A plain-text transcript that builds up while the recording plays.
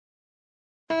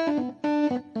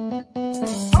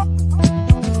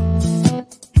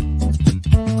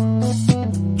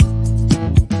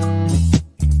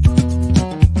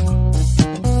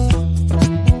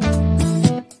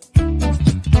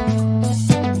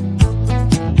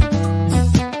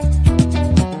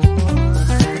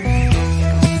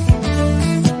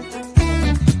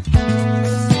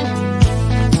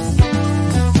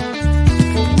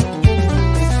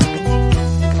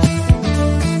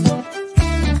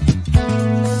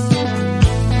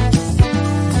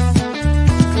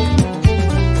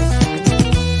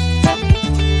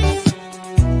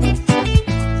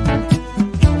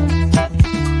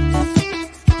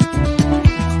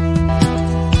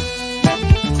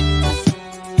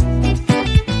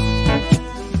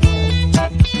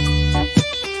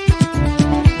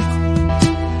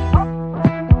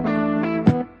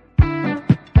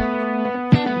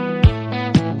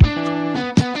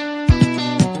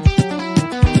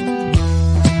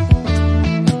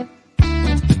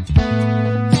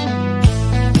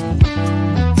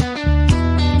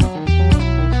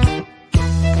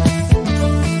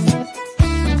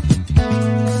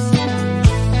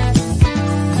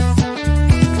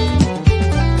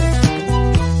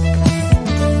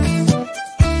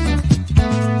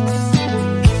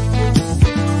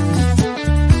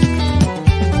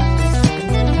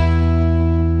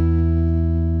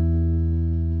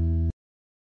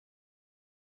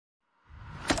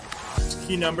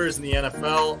Key numbers in the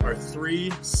NFL are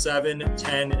 3, 7,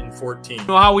 10, and 14. You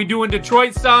know how we do in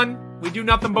Detroit, son? We do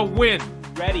nothing but win.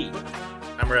 Ready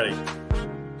I'm ready.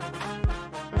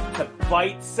 to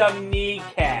bite some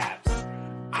kneecaps.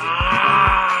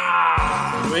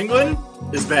 New England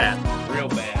is bad. Real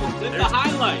bad. It's the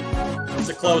highlight. It's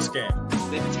a close game.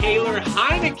 The Taylor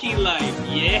Heineke life.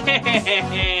 Yeah.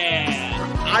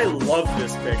 I love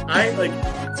this pick.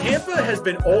 Tampa has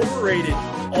been overrated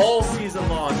all season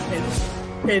long,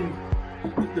 and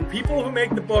the people who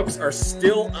make the books are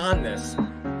still on this.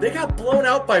 They got blown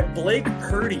out by Blake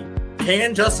Purdy.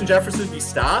 Can Justin Jefferson be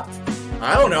stopped?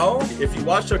 I don't know. If you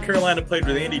watched how Carolina played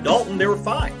with Andy Dalton, they were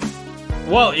fine.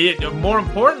 Well, more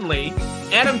importantly,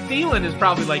 Adam Thielen is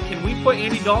probably like, can we put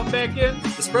Andy Dalton back in?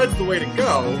 The spread's the way to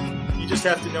go. You just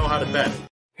have to know how to bet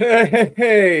it.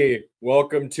 Hey,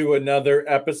 welcome to another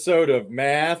episode of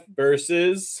Math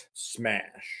versus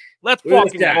Smash. Let's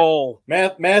fucking roll.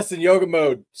 Math's in yoga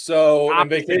mode. So in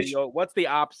vacation, what's the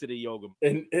opposite of yoga?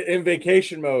 In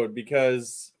vacation mode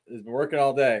because it's been working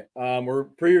all day. We're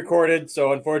pre-recorded,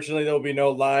 so unfortunately there'll be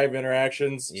no live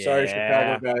interactions. Yeah. Sorry,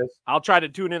 Chicago guys. I'll try to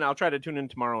tune in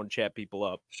tomorrow and chat people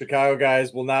up. Chicago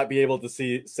guys will not be able to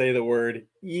say the word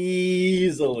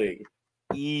easily.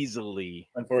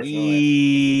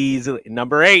 Unfortunately.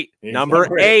 Number eight,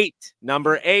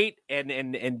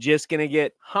 and just gonna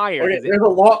get higher.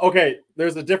 Okay,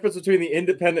 there's a difference between the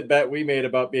independent bet we made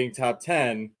about being top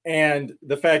 10 and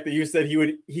the fact that you said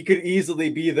he could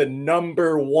easily be the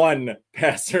number one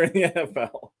passer in the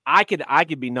NFL. I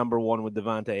could be number one with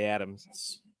Devontae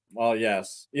Adams. Well,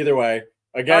 yes. Either way,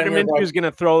 again, Minshew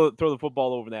gonna throw the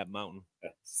football over that mountain.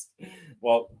 Yes.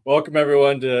 Well, welcome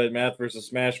everyone to Math versus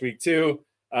Smash Week 2.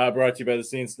 Brought to you by the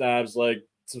thescenesnobs. Like,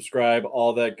 subscribe,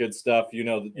 all that good stuff. You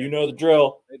know the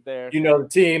drill. Right there. You know the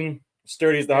team.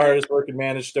 Sturdy's the hardest working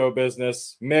man in show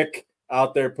business. Mick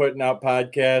out there putting out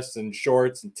podcasts and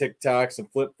shorts and TikToks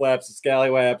and flip flaps and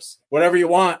scallywaps. Whatever you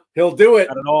want, he'll do it.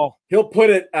 Not at all. He'll put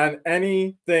it on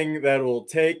anything that will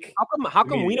take. How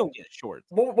come we don't get shorts?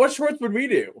 What shorts would we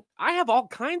do? I have all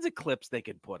kinds of clips they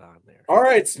could put on there. All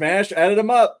right, Smash, edit them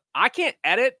up. I can't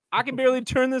edit. I can barely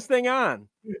turn this thing on.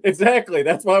 Exactly.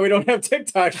 That's why we don't have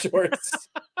TikTok shorts.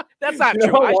 That's not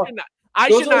true. I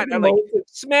should not.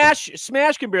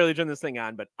 Smash can barely turn this thing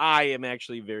on, but I am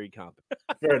actually very competent.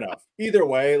 Fair enough. Either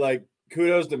way,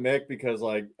 kudos to Mick because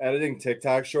editing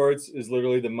TikTok shorts is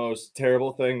literally the most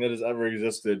terrible thing that has ever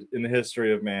existed in the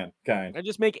history of mankind. I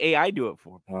just make AI do it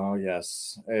for me. Oh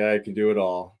yes, AI can do it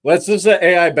all. Let's just let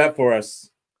AI bet for us.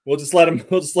 We'll just let him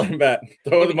bet.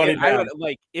 Throw the money down.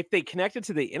 If they connect it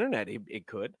to the internet, it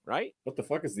could, right? What the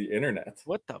fuck is the internet?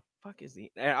 What the fuck is the?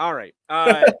 All right.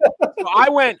 So I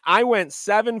went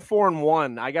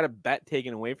 7-4-1. I got a bet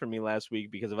taken away from me last week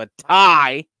because of a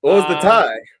tie. What was the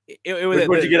tie? It was.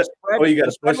 What did you get? You got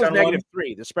a push on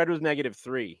 -3. The spread was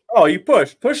 -3. Oh, you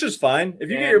push. Push is fine. If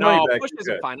you get your money back, push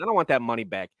isn't fine. I don't want that money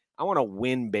back. I want to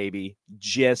win, baby.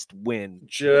 Just win.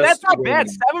 That's not bad.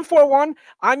 7-4-1.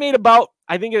 I made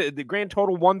I think the grand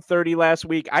total 130 last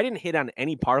week. I didn't hit on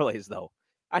any parlays though.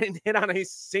 I didn't hit on a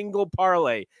single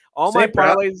parlay. My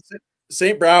parlays.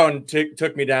 St. Brown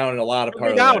took me down in a lot of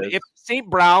parlays. If St.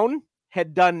 Brown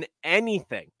had done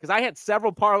anything, because I had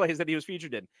several parlays that he was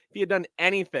featured in. If he had done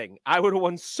anything, I would have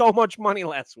won so much money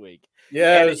last week.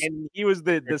 Yeah, and he was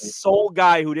the sole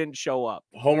guy who didn't show up.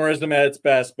 Homerism at its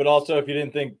best, but also if you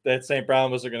didn't think that St.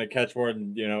 Brown was going to catch more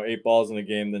than 8 balls in the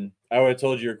game, then I would have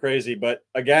told you you're crazy. But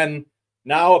again,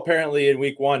 now apparently in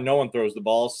week 1, no one throws the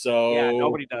ball, so yeah,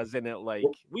 nobody does. And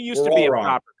we used to be a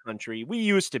proper country. We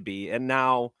used to be, and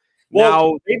now.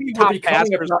 Well, maybe we're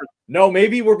becoming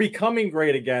maybe we're becoming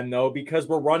great again, though, because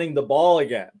we're running the ball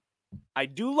again. I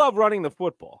do love running the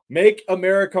football. Make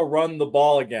America run the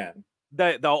ball again.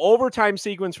 The overtime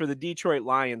sequence for the Detroit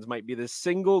Lions might be the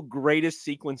single greatest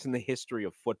sequence in the history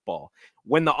of football.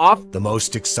 When the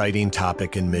most exciting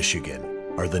topic in Michigan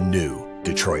are the new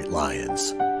Detroit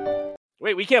Lions.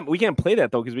 Wait, we can't play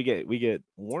that though because we get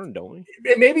warned, don't we?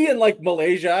 Maybe in like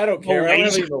Malaysia, I don't care. I don't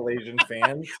have any Malaysian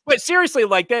fans. But seriously,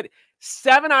 like that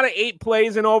 7 out of 8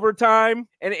 plays in overtime,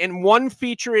 and one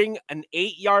featuring an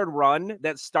 8-yard run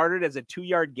that started as a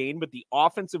 2-yard gain, but the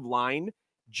offensive line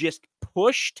just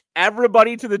pushed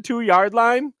everybody to the 2-yard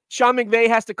line. Sean McVay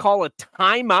has to call a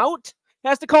timeout.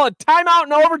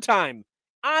 In overtime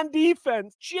on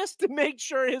defense just to make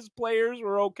sure his players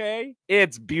were okay.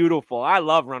 It's beautiful. I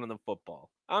love running the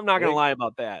football. I'm not gonna lie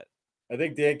about that. I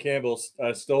think Dan Campbell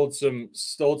stole some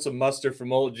muster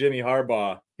from old Jimmy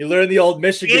Harbaugh. He learned the old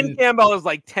Michigan. Dan Campbell is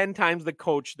like 10 times the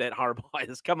coach that Harbaugh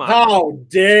is. Come on. How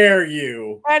dare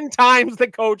you? 10 times the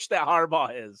coach that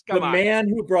Harbaugh is. Come on. The man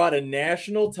who brought a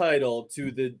national title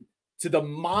to the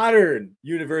modern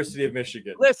University of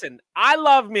Michigan. Listen,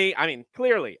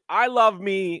 clearly, I love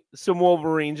me some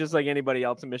Wolverines just like anybody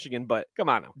else in Michigan, but come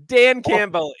on now. Dan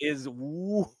Campbell is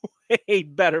way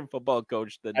better football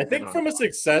coach than I think Harbaugh. From a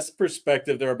success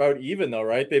perspective, they're about even though,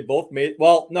 right? They both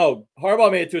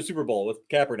Harbaugh made it to a Super Bowl with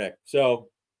Kaepernick. So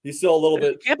he's still a little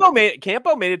bit.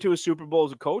 Campo made it to a Super Bowl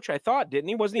as a coach, I thought, didn't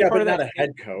he? Wasn't he part of that? Not a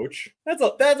head coach. That's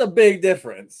a big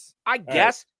difference. I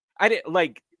guess. Right. I didn't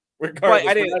like. Regardless, we're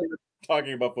not even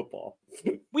talking about football.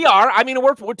 We are. I mean,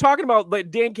 we're talking about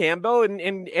like Dan Campbell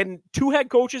and 2 head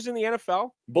coaches in the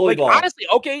NFL. Bully ball. Honestly,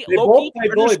 okay. They both play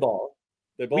bully ball.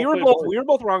 We were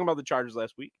both wrong about the Chargers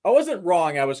last week. I wasn't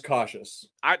wrong. I was cautious.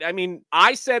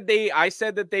 I said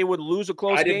that they would lose a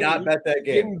close game. I did not bet that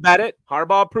game. Didn't bet it.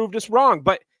 Harbaugh proved us wrong.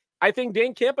 But I think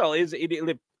Dan Campbell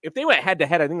if they went head to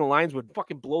head, I think the Lions would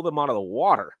fucking blow them out of the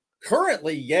water.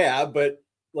 Currently, yeah, but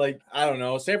like I don't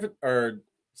know,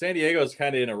 San Diego is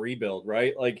kind of in a rebuild,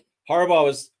 right? Like Harbaugh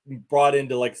was brought in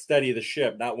to like steady the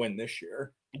ship, not win this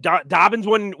year. Dobbins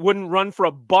wouldn't run for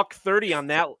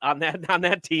 $130 on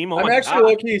that team. I'm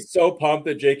actually so pumped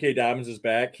that J.K. Dobbins is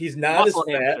back. He's not as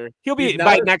fast. He'll be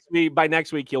by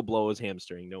next week. He'll blow his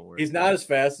hamstring. Don't worry. He's not as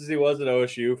fast as he was at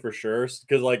OSU for sure,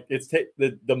 because like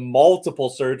the multiple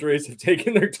surgeries have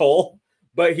taken their toll.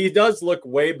 But he does look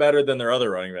way better than their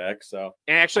other running backs. So,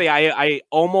 and actually, I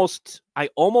almost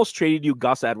traded you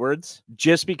Gus Edwards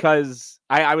just because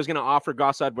I was going to offer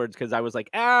Gus Edwards because I was like,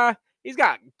 he's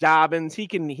got Dobbins. He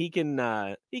can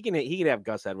have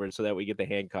Gus Edwards so that we get the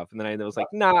handcuff. And then I was like,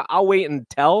 nah, I'll wait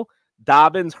until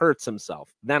Dobbins hurts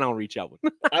himself. Then I'll reach out.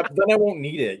 Then I won't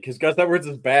need it because Gus Edwards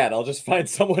is bad. I'll just find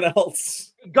someone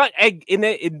else.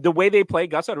 In the way they play,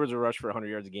 Gus Edwards will rush for 100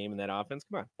 yards a game in that offense.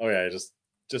 Come on. Oh yeah, just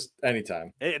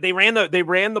anytime. They ran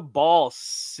the ball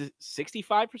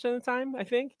 65% of the time, I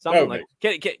think. Something like.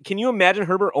 Can you imagine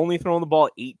Herbert only throwing the ball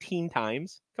 18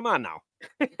 times? Come on now.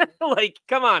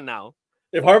 Come on now.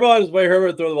 If Harbaugh had his way, Herbert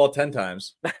would throw the ball 10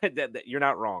 times. You're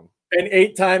not wrong. And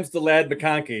 8 times to Lad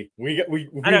McConkey. We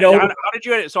know.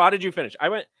 How did you finish? I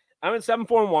went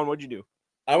 7-4-1. What'd you do?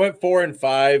 I went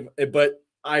 4-5, but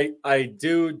I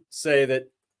do say that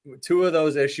 2 of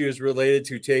those issues related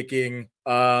to taking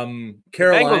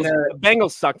Carolina. The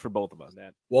Bengals suck for both of us.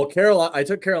 Well, I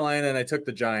took Carolina and I took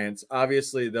the Giants.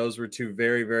 Obviously, those were 2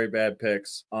 very, very bad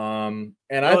picks. And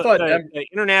I thought the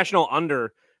international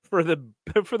under for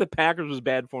the Packers was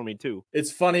bad for me too.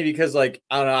 It's funny because I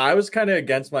don't know, I was kind of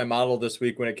against my model this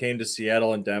week when it came to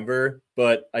Seattle and Denver,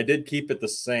 but I did keep it the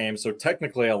same. So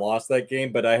technically, I lost that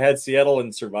game, but I had Seattle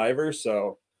in Survivor.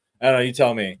 So I don't know. You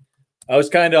tell me. I was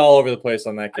kind of all over the place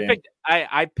on that game.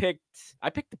 I picked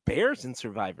the Bears in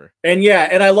Survivor. And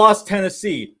I lost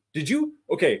Tennessee. Did you?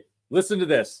 Okay, listen to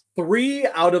this. 3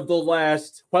 out of the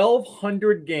last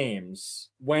 1,200 games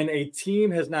when a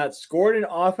team has not scored an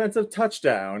offensive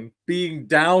touchdown, being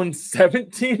down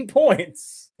 17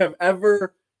 points, have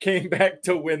ever came back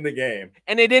to win the game.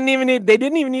 And they didn't even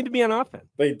need to be on offense.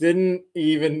 They didn't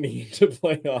even need to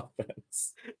play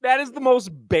offense. That is the most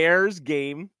Bears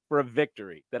game for a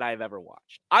victory that I've ever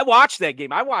watched. I watched that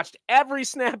game. I watched every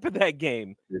snap of that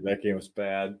game. Dude, that game was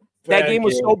bad. That game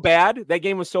was so bad. That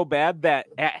game was so bad that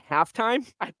at halftime,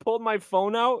 I pulled my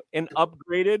phone out and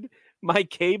upgraded my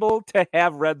cable to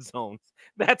have Red Zone.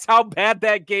 That's how bad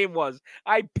that game was.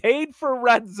 I paid for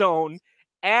Red Zone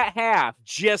at half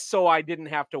just so I didn't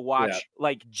have to watch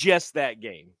like just that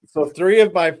game. So 3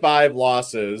 of my 5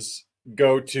 losses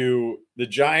go to the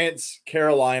Giants,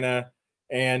 Carolina,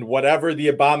 and whatever the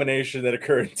abomination that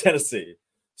occurred in Tennessee.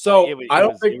 So I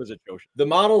don't think the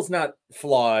model's not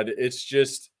flawed. It's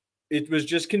just it was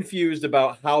just confused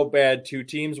about how bad 2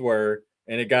 teams were,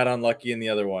 and it got unlucky in the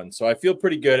other one. So I feel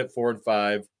pretty good at 4 and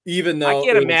 5, even though I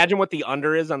can't imagine what the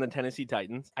under is on the Tennessee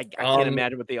Titans. I can't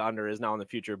imagine what the under is now in the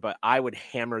future, but I would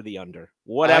hammer the under.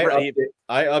 Whatever.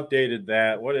 I updated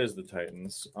that. What is the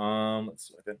Titans? Let's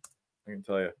see. I can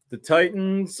tell you. The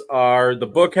Titans are, the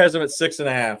book has them at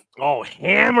 6.5. Oh,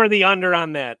 hammer the under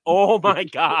on that. Oh my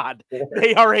God.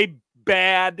 They are a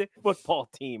bad football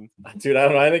team. Dude, I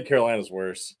don't know. I think Carolina's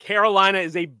worse. Carolina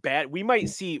is a bad. We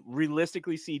might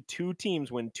realistically see 2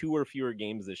 teams win 2 or fewer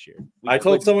games this year. I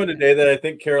told someone today that I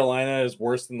think Carolina is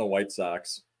worse than the White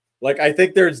Sox. Like, I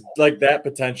think there's like that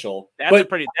potential. That's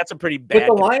a pretty bad. But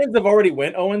the Lions have already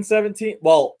went 0-17.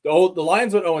 Well, the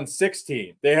Lions went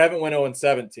 0-16. They haven't went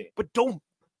 0-17. But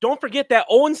don't forget that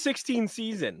 0-16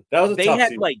 season. That was a tough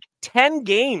season. Like 10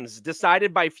 games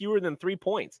decided by fewer than 3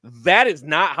 points. That is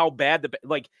not how bad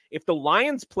if the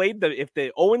Lions played if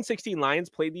the 0-16 Lions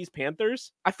played these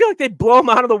Panthers, I feel like they'd blow them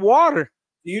out of the water.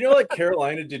 Do you know that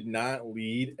Carolina did not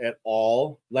lead at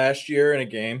all last year in a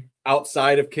game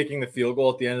outside of kicking the field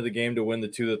goal at the end of the game to win the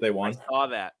 2 that they won? I saw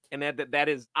that. And that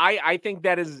is I think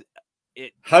that is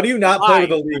it. How do you not play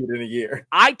with a lead in a year?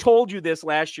 I told you this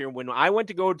last year when I went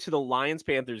to go to the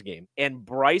Lions-Panthers game and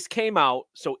Bryce came out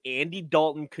so Andy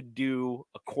Dalton could do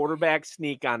a quarterback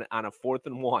sneak on a 4th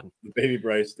and 1. Baby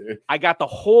Bryce, dude. I got the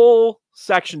whole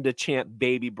section to chant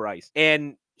Baby Bryce.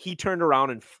 And he turned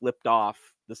around and flipped off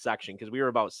the section because we were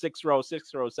about 7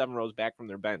 rows back from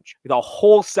their bench. The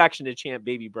whole section to chant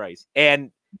Baby Bryce. And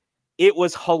it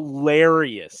was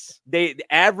hilarious.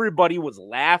 Everybody was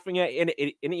laughing at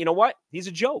it. And you know what? He's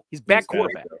a joke. He's bad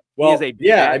quarterback. Well,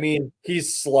 I mean,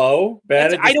 he's slow,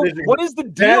 bad at decision. What is the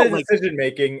deal? Bad at decision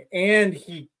making, and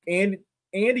he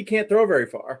can't throw very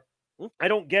far. I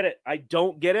don't get it. I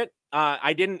don't get it.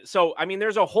 I didn't. So, I mean,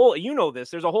 there's a whole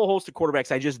host of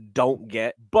quarterbacks I just don't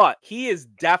get, but he is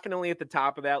definitely at the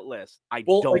top of that list. At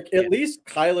least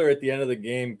Kyler at the end of the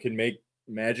game can make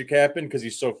magic happen because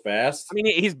he's so fast. I mean,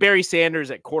 he's Barry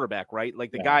Sanders at quarterback, right?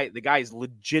 Like the guy is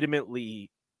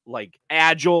legitimately like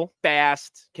agile,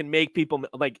 fast, can make people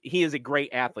like he is a great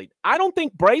athlete. I don't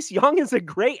think Bryce Young is a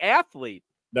great athlete.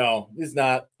 No, he's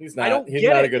not. He's not. He's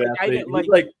not a good athlete.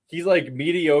 He's like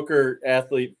mediocre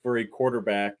athlete for a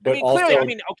quarterback. But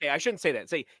clearly, I shouldn't say that.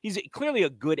 Say he's clearly a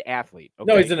good athlete. Okay?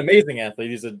 No, he's an amazing athlete.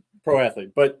 He's a pro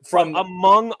athlete. But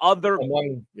among other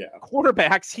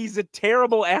quarterbacks, he's a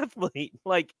terrible athlete.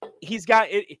 Like he's got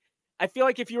it. I feel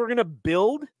like if you were gonna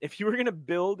build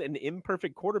an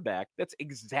imperfect quarterback, that's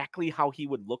exactly how he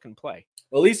would look and play.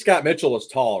 Well, at least Scott Mitchell was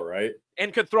tall, right?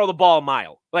 And could throw the ball a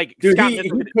mile. Like dude, he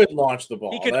could launch the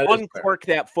ball. He could uncork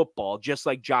that football just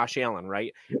like Josh Allen,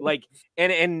 right? Like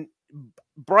and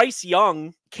Bryce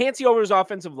Young can't see over his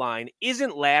offensive line,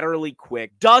 isn't laterally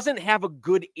quick, doesn't have a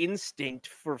good instinct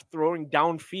for throwing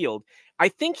downfield. I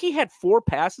think he had 4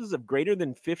 passes of greater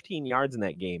than 15 yards in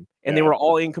that game, and they were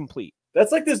all incomplete.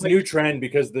 That's like this new trend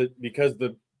because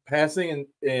the passing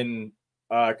in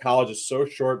college is so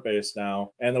short based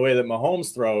now, and the way that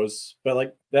Mahomes throws, but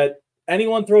like that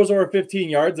anyone throws over 15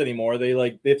 yards anymore,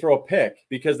 they throw a pick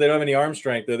because they don't have any arm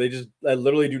strength. Or they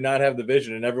literally do not have the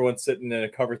vision, and everyone's sitting in a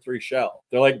cover 3 shell.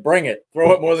 They're like, bring it,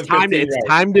 throw it more than 15 yards. It's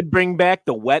time to bring back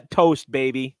the wet toast,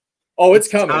 baby. Oh, it's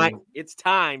coming. It's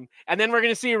time. And then we're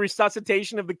going to see a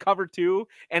resuscitation of the cover 2,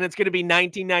 and it's going to be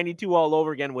 1992 all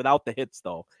over again without the hits,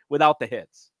 though. Without the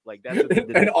hits. Like that's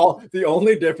the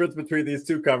only difference between these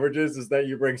 2 coverages is that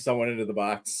you bring someone into the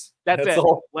box. That's it.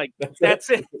 All. Like that's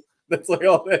it. That's like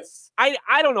all this. I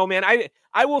don't know, man.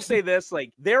 I will say this,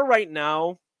 like there right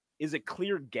now is a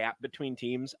clear gap between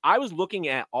teams. I was looking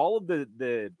at all of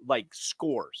the like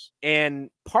scores, and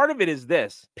part of it is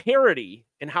this parity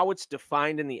and how it's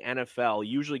defined in the NFL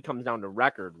usually comes down to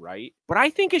record, right? But I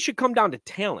think it should come down to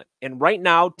talent. And right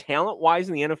now, talent-wise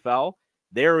in the NFL,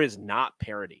 there is not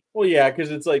parity. Well, yeah,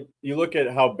 because it's like you look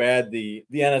at how bad the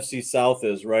NFC South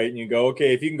is, right? And you go,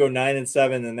 okay, if you can go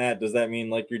 9-7 in that, does that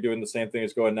mean like you're doing the same thing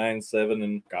as going 9-7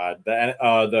 and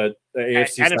the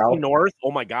AFC South? North? Oh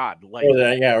my God! Like or the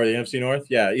NFC North?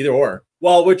 Yeah, either or.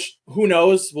 Well, which who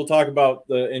knows? We'll talk about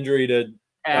the injury to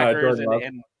Packers Jordan Love.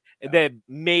 The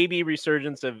maybe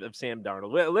resurgence of Sam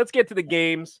Darnold. Let's get to the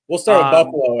games. We'll start with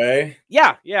Buffalo, eh?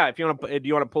 Yeah. If you want to, do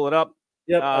you want to pull it up?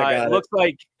 Yep, I got it. Looks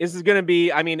like this is going to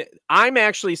be. I mean, I'm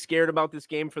actually scared about this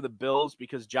game for the Bills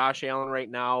because Josh Allen right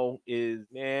now is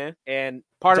and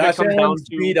part of it comes down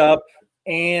to beat up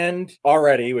and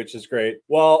already, which is great.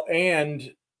 Well,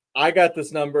 and I got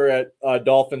this number at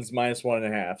Dolphins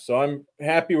 -1.5, so I'm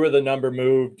happy where the number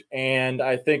moved, and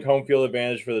I think home field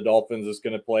advantage for the Dolphins is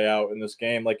going to play out in this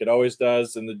game like it always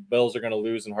does, and the Bills are going to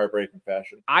lose in heartbreaking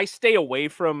fashion. I stay away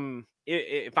from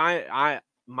if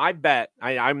my bet.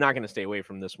 I'm not going to stay away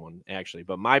from this one actually,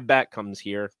 but my bet comes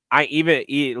here.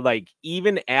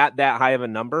 Even at that high of a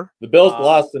number, the Bills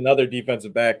lost another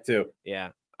defensive back too.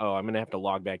 Yeah. Oh, I'm going to have to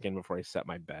log back in before I set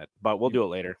my bet, but we'll do it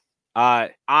later. I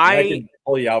can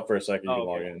pull you out for a second. You can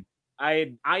log in.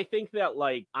 I think that,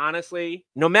 like, honestly,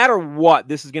 no matter what,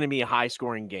 this is going to be a high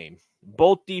scoring game.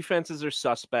 Both defenses are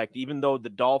suspect, even though the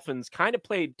Dolphins kind of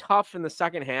played tough in the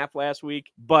second half last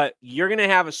week. But you're going to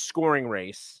have a scoring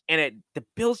race, and the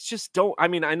Bills just don't. I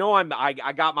mean, I know I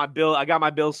got my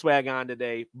Bill swag on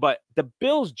today, but the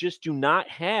Bills just do not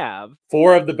have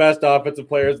 4 of the best offensive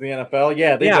players in the NFL.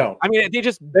 Yeah, they don't. I mean, they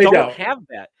don't have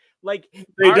that. Like,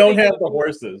 they don't have the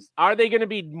horses. Are they going to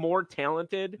be more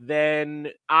talented than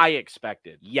I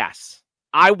expected? Yes.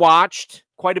 I watched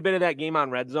quite a bit of that game on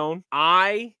Red Zone.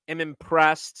 I am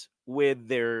impressed with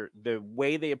the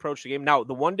way they approach the game. Now,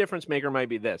 the one difference maker might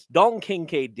be this. Dalton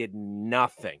Kincaid did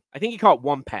nothing. I think he caught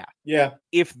 1 pass. Yeah.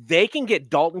 If they can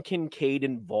get Dalton Kincaid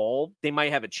involved, they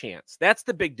might have a chance. That's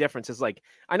the big difference. Is like,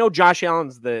 I know Josh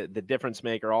Allen's the difference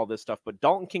maker, all this stuff, but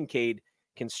Dalton Kincaid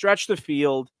can stretch the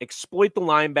field, exploit the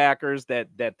linebackers that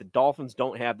the Dolphins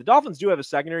don't have. The Dolphins do have a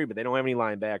secondary, but they don't have any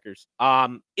linebackers.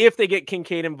 If they get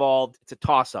Kincaid involved, it's a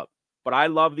toss-up. But I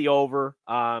love the over.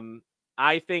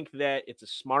 I think that it's a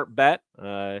smart bet.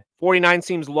 49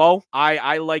 seems low.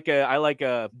 I like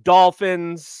a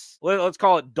Dolphins. Let's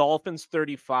call it Dolphins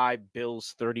 35,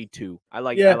 Bills 32. I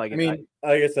like it. I mean,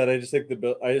 like I said, I just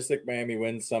think Miami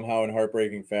wins somehow in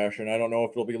heartbreaking fashion. I don't know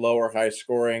if it'll be low or high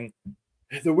scoring.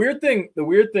 The weird thing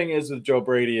is with Joe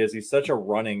Brady is he's such a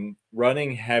running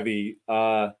heavy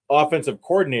offensive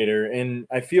coordinator, and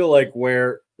I feel like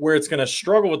where it's going to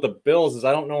struggle with the Bills is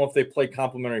I don't know if they play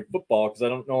complementary football because I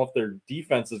don't know if their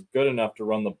defense is good enough to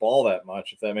run the ball that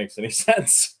much, if that makes any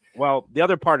sense. Well, the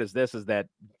other part is that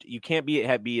you can't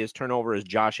be as turnover as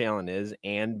Josh Allen is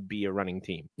and be a running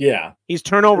team. Yeah. He's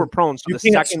turnover prone. So you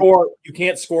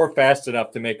can't score fast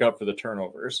enough to make up for the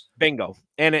turnovers. Bingo.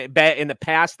 And in the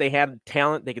past, they had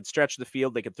talent. They could stretch the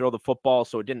field. They could throw the football,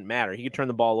 so it didn't matter. He could turn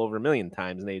the ball over 1,000,000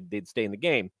 times, and they'd stay in the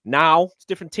game. Now, it's a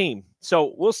different team.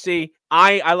 So we'll see.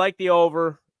 I like the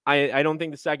over. I don't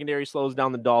think the secondary slows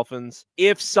down the Dolphins.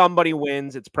 If somebody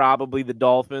wins, it's probably the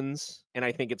Dolphins, and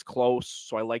I think it's close.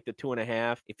 So I like the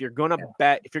 2.5. If you're gonna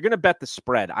bet the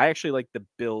spread, I actually like the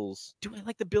Bills. Do I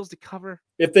like the Bills to cover?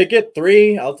 If they get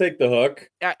 3, I'll take the hook.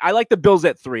 I like the Bills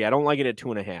at 3. I don't like it at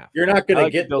 2.5. You're not gonna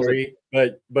get 3,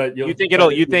 but you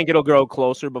think it'll grow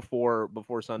closer before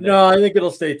Sunday? No, I think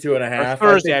it'll stay 2.5. Or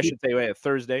Thursday, I should say. Wait,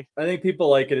 Thursday. I think people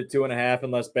like it at 2.5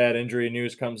 unless bad injury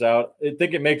news comes out. I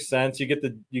think it makes sense. You get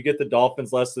the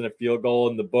Dolphins less than a field goal,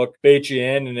 and the book bait you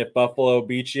in. And if Buffalo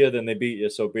beats you, then they beat you.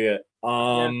 So be it.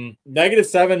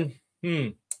 -7.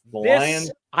 The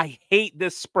Lions. I hate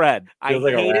this spread. Feels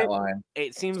like a rat line.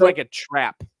 It seems like a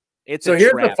trap. Here's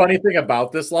the funny thing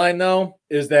about this line, though,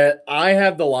 is that I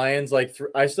have the Lions I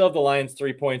still have the Lions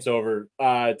 3 points over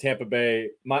Tampa Bay.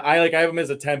 I have them as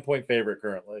a 10-point favorite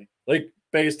currently.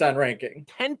 Based on ranking.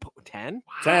 10? Wow.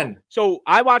 10. So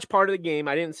I watched part of the game.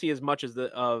 I didn't see as much as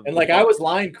I was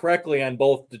lying correctly on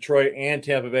both Detroit and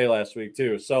Tampa Bay last week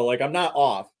too. So I'm not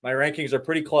off. My rankings are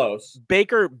pretty close.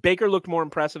 Baker looked more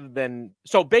impressive than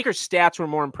Baker's stats were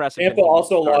more impressive. Tampa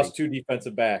also lost 2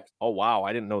 defensive backs. Oh wow,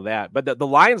 I didn't know that. But the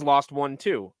Lions lost 1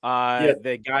 too.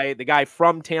 The guy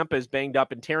from Tampa is banged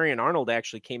up, and Terrion Arnold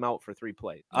actually came out for 3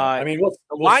 plays. We'll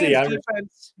Lions see.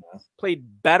 Defense played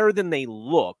better than they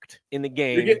looked in the game.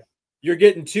 You're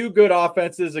getting 2 good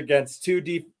offenses against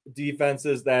 2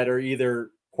 defenses that are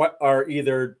either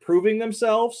proving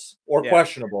themselves or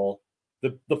questionable.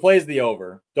 The play's the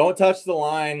over. Don't touch the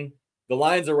line. The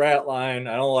line's a rat line.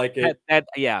 I don't like it.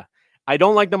 I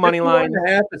don't like the money line.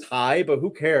 1.5 is high, but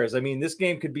who cares? I mean, this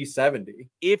game could be 70.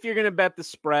 If you're going to bet the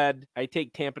spread, I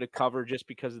take Tampa to cover just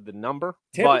because of the number.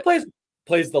 Tampa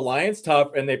plays the Lions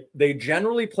tough, and they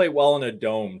generally play well in a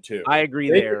dome too. I agree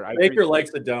there. Baker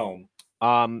likes the dome.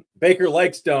 Baker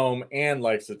likes dome and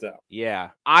likes the dome. Yeah,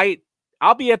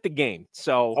 I'll be at the game.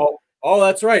 So oh,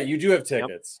 that's right. You do have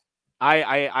tickets.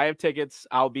 I have tickets.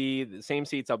 I'll be the same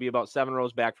seats. I'll be about 7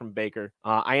 rows back from Baker.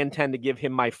 I intend to give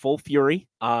him my full fury.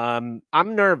 I'm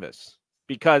nervous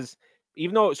because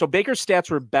even though Baker's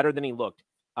stats were better than he looked,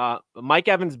 Mike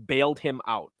Evans bailed him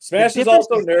out. Smash is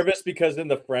also nervous because in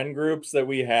the friend groups that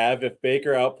we have, if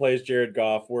Baker outplays Jared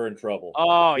Goff, we're in trouble.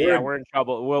 Oh, we're in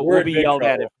trouble. We'll be yelled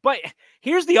at it. But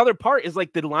here's the other part is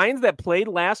like the Lions that played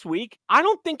last week. I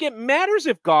don't think it matters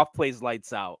if Goff plays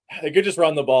lights out. They could just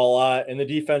run the ball a lot, and the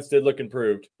defense did look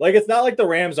improved. Like, it's not like the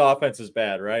Rams offense is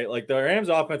bad, right? Like, the Rams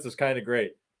offense is kind of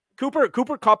great. Cooper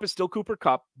Kupp is still Cooper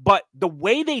Kupp, but the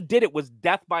way they did it was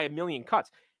death by a million cuts.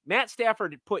 Matt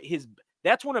Stafford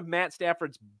that's one of Matt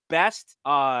Stafford's best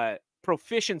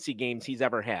proficiency games he's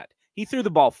ever had. He threw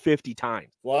the ball 50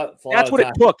 times. That's what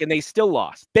it took, and they still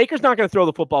lost. Baker's not going to throw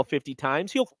the football 50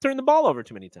 times. He'll turn the ball over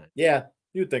too many times. Yeah,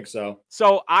 you'd think so.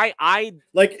 So I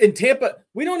like in Tampa,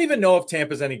 we don't even know if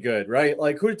Tampa's any good, right?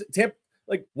 Like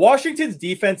Washington's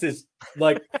defense is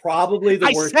like probably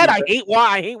the worst. I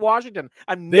hate Washington.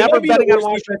 I'm never betting on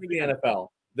Washington in the NFL.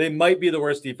 They might be the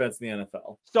worst defense in the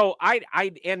NFL. So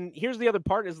and here's the other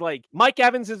part is like Mike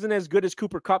Evans isn't as good as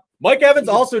Cooper Kupp. Mike Evans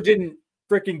also didn't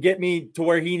freaking get me to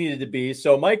where he needed to be.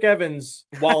 So Mike Evans,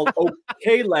 while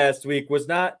okay last week, was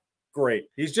not great.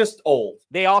 He's just old.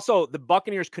 The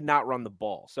Buccaneers could not run the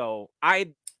ball. So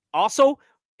hey,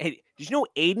 did you know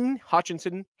Aiden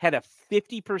Hutchinson had a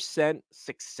 50%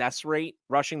 success rate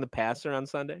rushing the passer on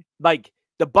Sunday? Like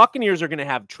the Buccaneers are going to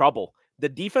have trouble. The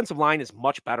defensive line is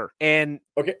much better. And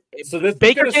okay, so this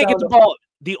Baker can't get the ball.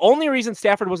 The only reason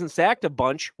Stafford wasn't sacked a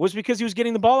bunch was because he was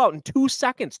getting the ball out in 2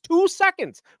 seconds. 2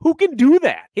 seconds. Who can do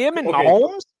that? Him and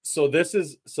Mahomes? So this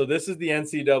is the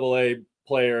NCAA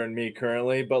player in me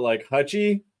currently, but like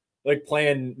Hutchie, like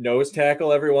playing nose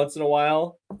tackle every once in a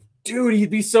while. Dude, he'd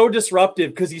be so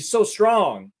disruptive because he's so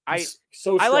strong. I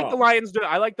like the Lions.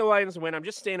 I like the Lions to win. I'm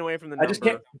just staying away from the number. I just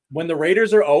can't. When the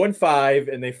Raiders are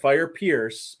 0-5 and they fire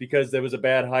Pierce because there was a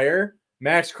bad hire,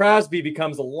 Max Crosby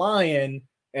becomes a Lion,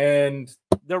 and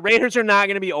the Raiders are not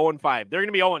going to be 0-5. They're going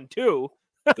to be 0-2.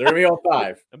 They're going to be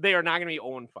 0-5. They are not going to be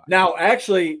 0-5. Now,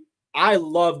 actually, I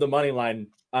love the money line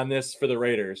on this for the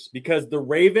Raiders because the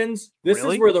Ravens. This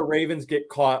is where the Ravens get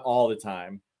caught all the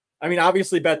time. I mean,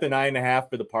 obviously bet the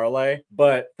 9.5 for the parlay,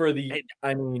 but for the,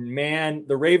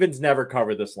 the Ravens never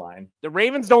cover this line. The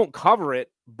Ravens don't cover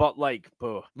it, but like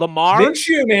Lamar.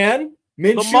 Minshew, man.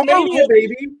 Minshew,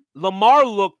 baby. Lamar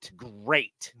looked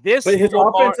great. But his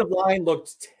offensive line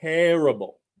looked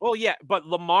terrible. Well, yeah, but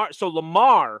Lamar,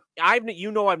 I've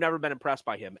never been impressed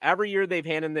by him. Every year they've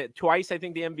handed it twice, I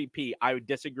think the MVP, I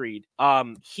disagreed.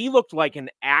 He looked like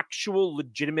an actual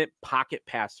legitimate pocket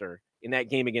passer in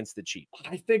that game against the Chiefs.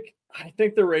 I think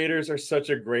the Raiders are such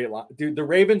a great line. Dude, the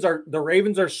Ravens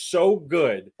are so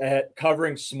good at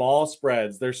covering small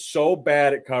spreads. They're so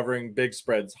bad at covering big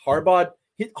spreads.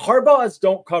 Harbaugh's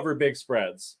don't cover big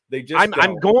spreads. They just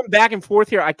I'm going back and forth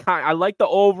here. I like the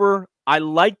over. I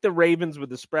like the Ravens with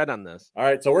the spread on this. All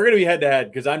right, so we're going to be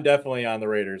head-to-head because I'm definitely on the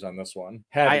Raiders on this one.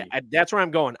 That's where I'm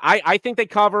going. I think they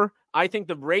cover. I think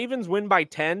the Ravens win by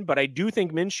 10, but I do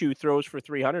think Minshew throws for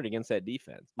 300 against that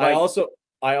defense. I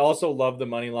also love the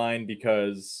money line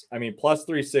because, I mean, plus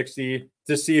 360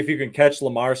 to see if you can catch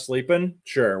Lamar sleeping.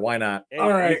 Sure, why not? All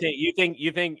right. You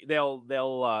think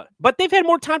they'll but they've had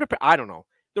more time to I don't know.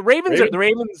 The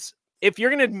Ravens, if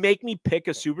you're going to make me pick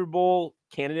a Super Bowl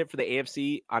candidate for the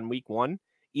AFC on week 1,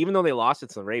 even though they lost,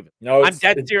 it's the Ravens. No, I'm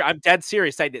dead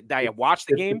serious. I watched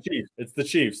the game. It's the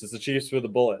Chiefs. It's the Chiefs with a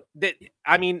bullet.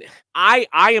 I mean, I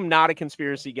am not a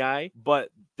conspiracy guy, but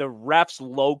the refs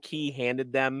low-key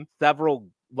handed them several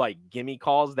like gimme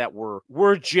calls that were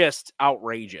just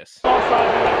outrageous. Fucking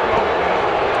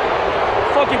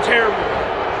terrible.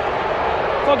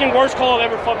 Fucking worst call I've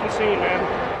ever fucking seen,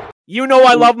 man.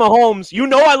 I love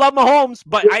Mahomes.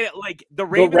 But I like the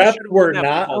Ravens. The refs were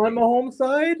not on Mahomes'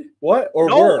 side. What? Or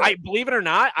were? I believe it or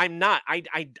not, I'm not.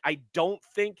 I don't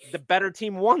think the better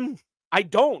team won. I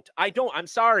don't. I'm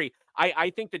sorry.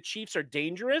 I think the Chiefs are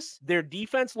dangerous. Their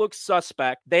defense looks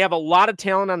suspect. They have a lot of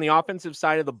talent on the offensive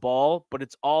side of the ball, but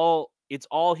it's all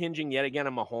hinging yet again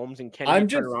on Mahomes and Kenny.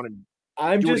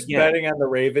 I'm just betting on the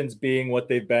Ravens being what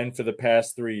they've been for the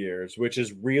past 3 years, which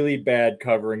is really bad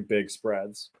covering big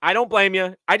spreads. I don't blame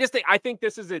you. I think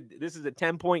this is a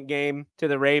 10-point game to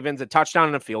the Ravens, a touchdown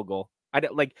and a field goal.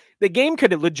 The game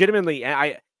could legitimately.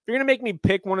 If you're going to make me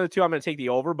pick one of the two, I'm going to take the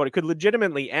over, but it could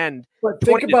legitimately end. But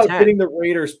think about getting the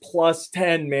Raiders plus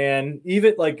 10, man.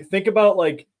 Even think about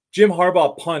Jim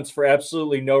Harbaugh punts for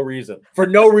absolutely no reason. For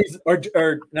no reason. Or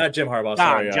not Jim Harbaugh.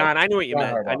 Sorry, John, I knew what you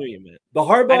meant. Harbaugh. I knew what you meant. The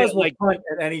Harbaughs will punt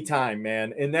at any time,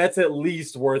 man. And that's at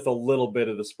least worth a little bit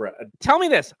of the spread. Tell me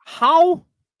this. How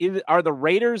are the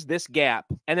Raiders this gap,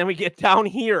 and then we get down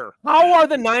here. How are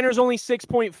the Niners only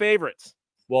 6-point favorites?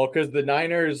 Well, because the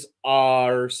Niners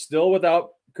are still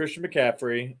without Christian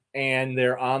McCaffrey, and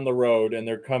they're on the road, and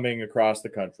they're coming across the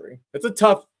country. That's a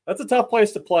tough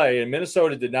place to play, and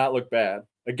Minnesota did not look bad.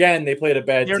 Again, they played a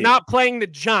bad team. They're not playing the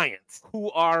Giants, who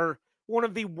are one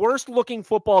of the worst-looking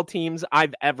football teams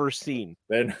I've ever seen.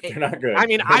 They're not good. I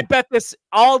mean, I bet this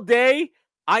all day.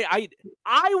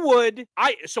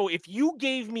 So if you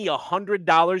gave me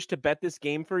 $100 to bet this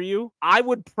game for you, I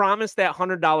would promise that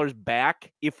 $100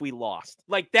 back if we lost.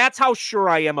 Like, that's how sure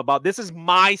I am about this. Is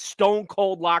my stone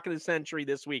cold lock of the century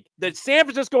this week. The San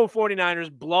Francisco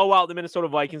 49ers blow out the Minnesota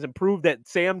Vikings and prove that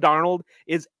Sam Darnold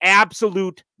is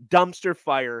absolute dumpster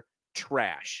fire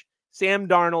trash. Sam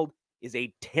Darnold is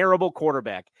a terrible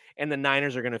quarterback, and the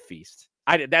Niners are going to feast.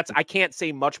 I can't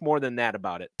say much more than that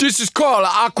about it. This is Carl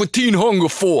Aqua Teen Hunger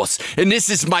Force, and this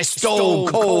is my stone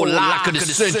cold lock of the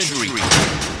century.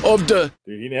 Dude,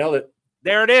 he nailed it.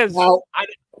 There it is. Now,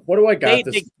 what do I got? I'm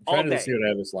trying to see what I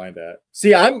have this lined at.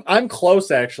 See, I'm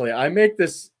close actually. I make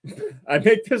this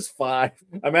 5.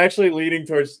 I'm actually leaning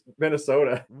towards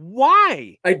Minnesota.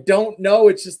 Why? I don't know.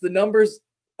 It's just the numbers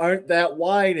aren't that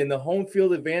wide, and the home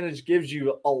field advantage gives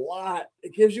you a lot.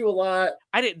 It gives you a lot.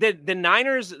 The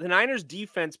Niners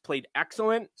defense played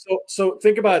excellent. So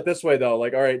think about it this way though.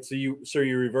 Like, all right, so you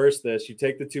reverse this. You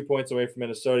take the 2 points away from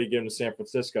Minnesota, you give them to San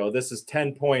Francisco. This is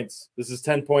 10 points. This is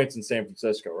 10 points in San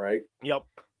Francisco, right? Yep.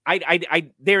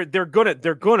 They're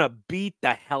gonna beat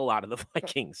the hell out of the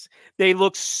Vikings. They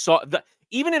look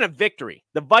even in a victory,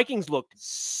 the Vikings looked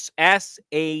SAWFT.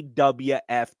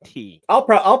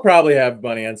 I'll probably have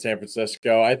money on San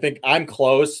Francisco. I think I'm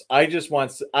close. I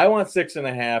want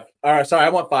 6.5. Sorry, I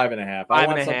want 5.5.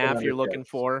 5.5. You're looking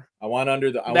for. I want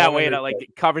under the. That way,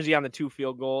 it covers you on the 2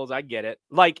 field goals. I get it.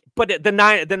 Like, but the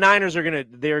Niners are gonna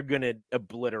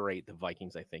obliterate the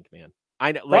Vikings. I think, man.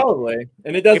 I know, probably,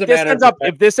 and it doesn't matter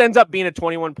if this ends up being a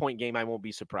 21-point game. I won't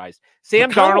be surprised.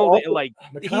 Sam Darnold,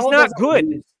 he's not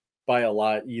good by a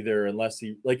lot either, unless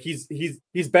he's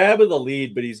bad with the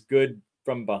lead, but he's good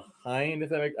from behind.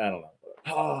 If that makes, I don't know.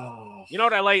 Oh. You know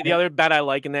what I like? The other bet I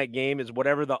like in that game is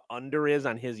whatever the under is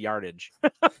on his yardage.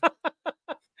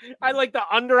 I like the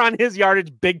under on his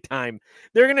yardage big time.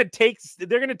 They're gonna take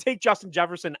Justin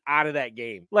Jefferson out of that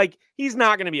game. Like, he's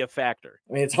not gonna be a factor.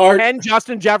 I mean, it's hard. Can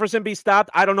Justin Jefferson be stopped?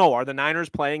 I don't know. Are the Niners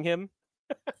playing him?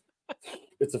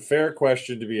 It's a fair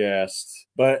question to be asked.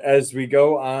 But as we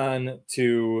go on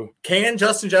to, can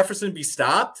Justin Jefferson be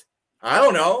stopped? I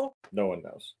don't know. No one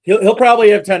knows. He'll probably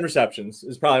have 10 receptions.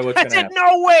 Is probably what's going to happen.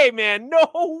 No way, man.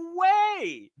 No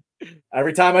way.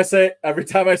 Every time I say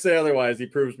otherwise, he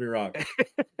proves me wrong.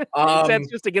 That's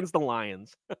just against the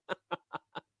Lions.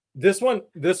 This one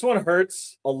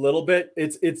hurts a little bit.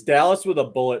 It's Dallas with a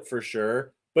bullet for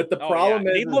sure. But the problem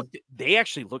is they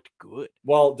actually looked good.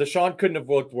 Well, Deshaun couldn't have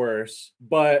looked worse,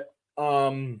 but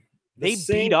they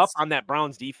beat up on that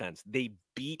Browns defense. They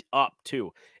beat up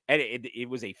too. And it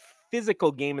was a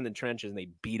physical game in the trenches, and they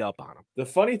beat up on them. The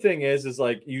funny thing is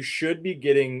like you should be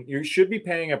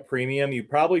paying a premium. You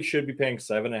probably should be paying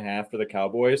 7.5 for the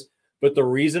Cowboys. But the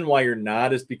reason why you're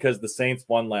not is because the Saints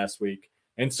won last week.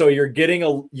 And so you're getting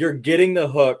the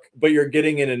hook, but you're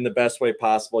getting it in the best way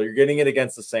possible. You're getting it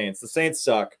against the Saints. The Saints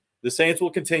suck. The Saints will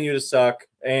continue to suck.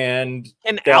 And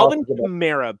can Alvin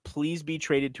Kamara please be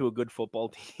traded to a good football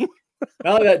team?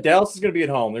 Not only that, Dallas is going to be at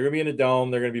home. They're going to be in a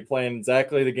dome. They're going to be playing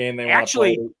exactly the game they want to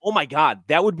play. Oh my God,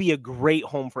 that would be a great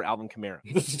home for Alvin Kamara.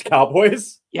 The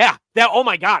Cowboys? Yeah. Oh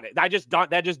my God, that just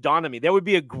dawned on me. That would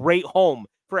be a great home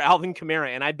for Alvin Kamara,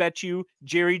 and I bet you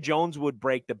Jerry Jones would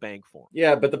break the bank for him.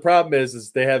 Yeah, but the problem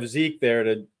is they have Zeke there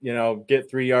to get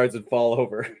 3 yards and fall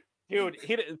over. Dude,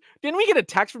 didn't we get a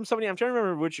text from somebody? I'm trying to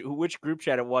remember which group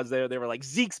chat it was. They were like,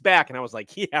 Zeke's back, and I was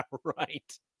like, yeah,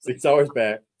 right. Zeke's always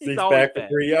back. Zeke's back for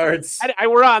 3 yards.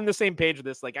 We're on the same page with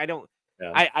this. Like, I don't.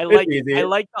 Yeah. I like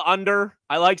the under.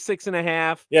 I like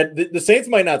 6.5. Yeah, the Saints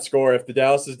might not score if the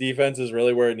Dallas's defense is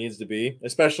really where it needs to be,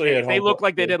 especially at home. They look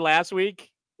like they did last week.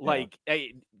 Like,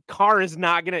 Carr is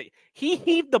not gonna. He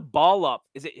heaved the ball up.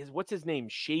 What's his name?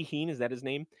 Shaheen? Is that his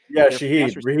name? Yeah,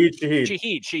 Shaheed.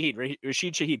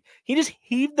 Shaheed. He just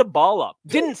heaved the ball up.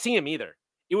 Didn't see him either.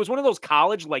 It was one of those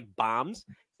college bombs,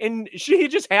 and he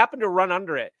just happened to run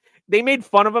under it. They made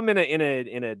fun of him in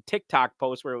a TikTok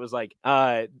post where it was like,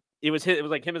 it was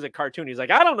like him as a cartoon. He's like,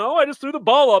 I don't know, I just threw the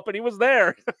ball up and he was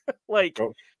there.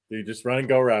 You just run and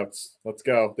go routes. Let's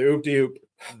go. The oop de oop.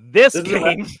 This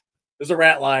game. It's a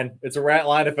rat line. It's a rat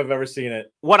line if I've ever seen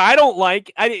it. What I don't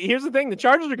like, here's the thing: the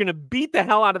Chargers are going to beat the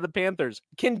hell out of the Panthers.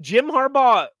 Can Jim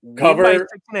Harbaugh cover win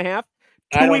by 6.5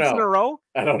 2 weeks in a row?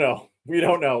 I don't know. We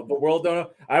don't know. The world don't know.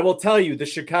 I will tell you, the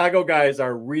Chicago guys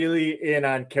are really in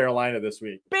on Carolina this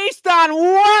week. Based on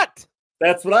what?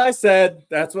 That's what I said.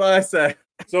 That's what I said.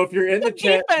 So if you're in the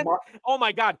chat, oh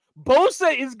my God,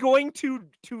 Bosa is going to.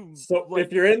 So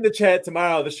if you're in the chat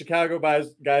tomorrow, the Chicago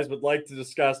guys would like to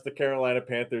discuss the Carolina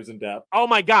Panthers in depth. Oh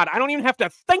my God, I don't even have to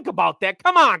think about that.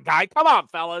 Come on, guy. Come on,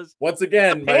 fellas. Once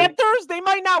again, the Panthers, they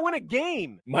might not win a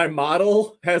game. My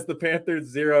model has the Panthers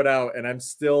zeroed out, and I'm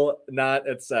still not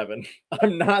at 7.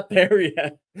 I'm not there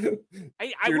yet.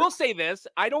 I will say this.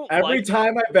 I don't. Every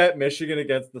time I bet Michigan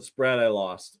against the spread, I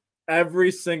lost.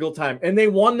 Every single time. And they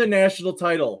won the national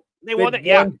title. They won it.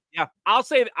 Yeah. I'll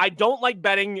say that I don't like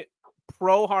betting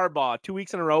pro Harbaugh 2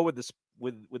 weeks in a row with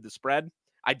the spread.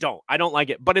 I don't like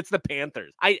it, but it's the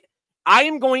Panthers. I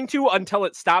am going to until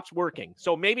it stops working.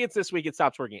 So maybe it's this week it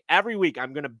stops working. Every week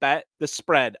I'm going to bet the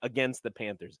spread against the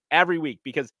Panthers every week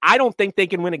because I don't think they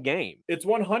can win a game. It's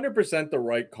 100% the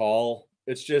right call.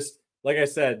 It's just, like I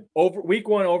said, week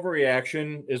 1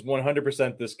 overreaction is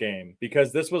 100% this game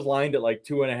because this was lined at like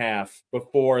 2.5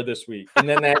 before this week, and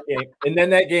then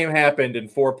that game happened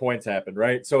and 4 points happened,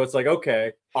 right? So it's like,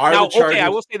 okay, I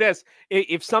will say this: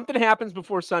 if something happens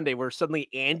before Sunday where suddenly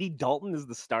Andy Dalton is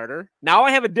the starter, now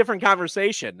I have a different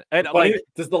conversation. And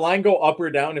does the line go up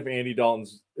or down if Andy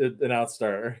Dalton's an out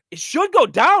starter? It should go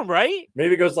down, right?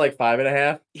 Maybe it goes like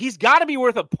 5.5. He's got to be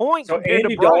worth a point. So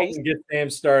Andy Dalton gets Sam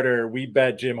starter. We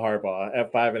bet Jim Harbaugh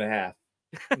at 5.5.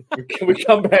 Can we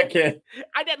come back in?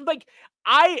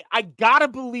 I gotta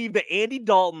believe that Andy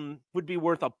Dalton would be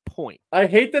worth a point. I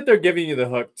hate that they're giving you the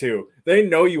hook too. They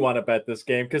know you want to bet this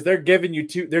game because they're giving you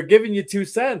 2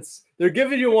 cents. They're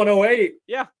giving you 108.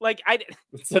 Yeah,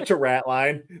 it's such a rat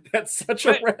line. That's such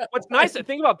a rat. What's nice to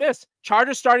think about this: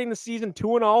 Chargers starting the season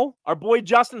 2-0. Our boy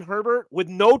Justin Herbert with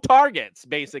no targets,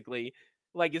 basically.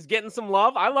 Is getting some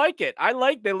love. I like it. I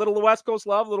like the little West Coast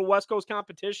love, little West Coast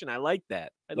competition. I like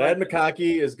that. Lad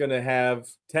McConkey is going to have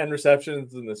 10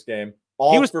 receptions in this game.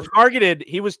 He was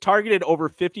targeted over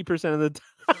 50% of the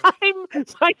time.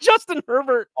 It's like Justin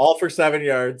Herbert. All for 7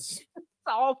 yards.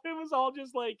 It was all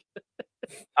just like.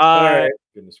 All right.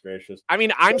 Goodness gracious. I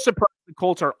mean, I'm surprised the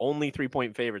Colts are only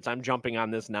 3-point favorites. I'm jumping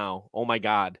on this now. Oh my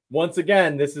God. Once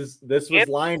again, this was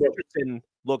lined up.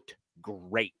 Looked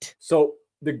great. So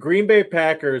the Green Bay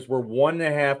Packers were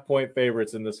 1.5 point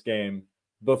favorites in this game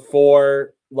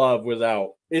before Love was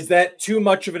out. Is that too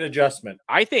much of an adjustment?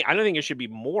 I don't think it should be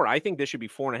more. I think this should be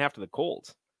 4.5 to the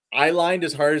Colts. I lined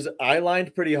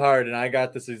pretty hard, and I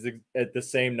got this at the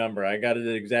same number. I got it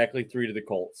at exactly 3 to the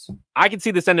Colts. I could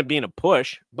see this end up being a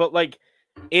push, but I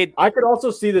could also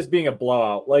see this being a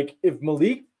blowout. If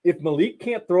Malik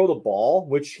can't throw the ball,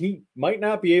 which he might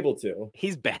not be able to,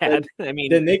 he's bad.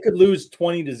 Then they could lose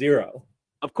 20-0.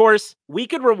 Of course, we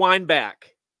could rewind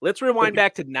back. Let's rewind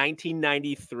back to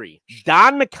 1993.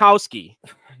 Don Mikowski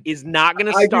is not going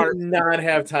to start. I do not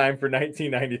have time for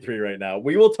 1993 right now.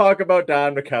 We will talk about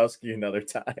Don Mikowski another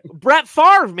time. Brett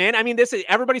Favre, man. I mean,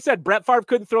 everybody said Brett Favre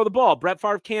couldn't throw the ball. Brett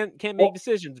Favre can't make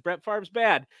decisions. Brett Favre's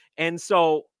bad. And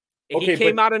so he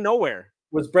came out of nowhere.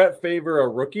 Was Brett Favre a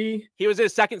rookie? He was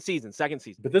his second season.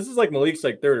 But this is Malik's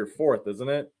 3rd or 4th, isn't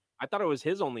it? I thought it was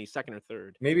his only 2nd or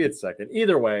 3rd. Maybe it's 2nd.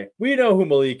 Either way, we know who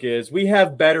Malik is. We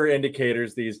have better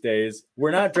indicators these days. We're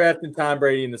not drafting Tom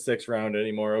Brady in the 6th round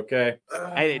anymore, okay?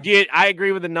 I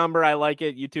agree with the number. I like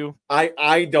it. You too?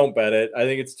 I don't bet it. I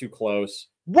think it's too close.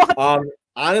 What?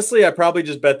 Honestly, I probably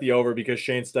just bet the over because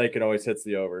Shane Steichen always hits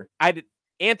the over.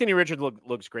 Anthony Richards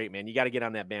looks great, man. You got to get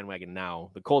on that bandwagon now.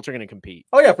 The Colts are going to compete.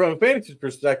 Oh, yeah. From a fantasy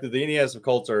perspective, the Indianapolis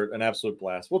Colts are an absolute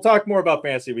blast. We'll talk more about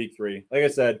fantasy week 3. Like I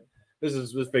said, this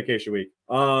is vacation week.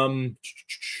 I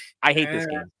hate this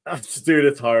game. Dude,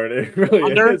 it's hard. It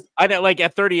really is.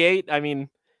 At 38, I mean.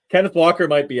 Kenneth Walker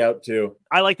might be out too.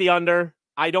 I like the under.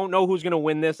 I don't know who's going to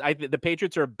win this. The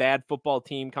Patriots are a bad football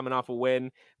team coming off a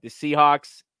win. The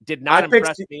Seahawks did not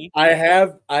impress me. I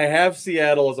have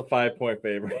Seattle as a 5-point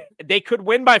favorite. They could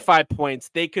win by 5 points.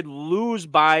 They could lose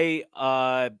by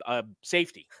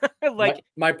safety.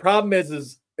 My problem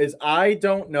is I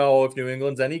don't know if New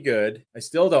England's any good. I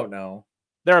still don't know.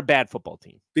 They're a bad football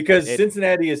team because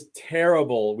Cincinnati is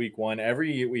terrible week 1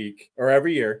 every week or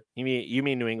every year. You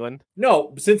mean New England?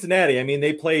 No, Cincinnati. I mean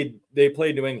they played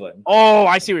New England. Oh,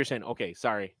 I see what you're saying. Okay,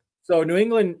 sorry. So New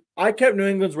England, I kept New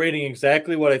England's rating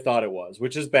exactly what I thought it was,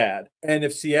 which is bad. And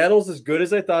if Seattle's as good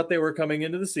as I thought they were coming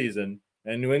into the season,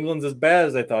 and New England's as bad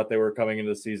as I thought they were coming into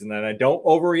the season, and I don't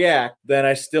overreact, then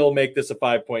I still make this a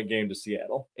 5-point game to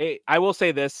Seattle. Hey, I will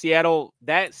say this,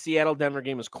 that Seattle-Denver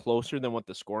game was closer than what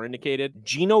the score indicated.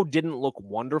 Geno didn't look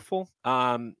wonderful.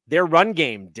 Their run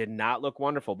game did not look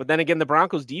wonderful. But then again, the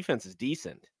Broncos defense is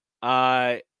decent.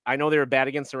 I I know they were bad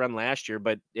against the run last year,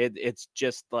 but it's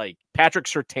just like Patrick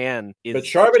Surtain is. But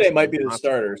Charbonnet might be the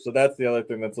starter, so that's the other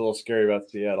thing that's a little scary about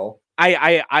Seattle.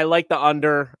 I like the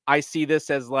under. I see this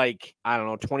as like, I don't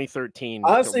know, 2013.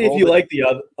 Honestly, if you like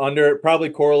the under, it probably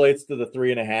correlates to the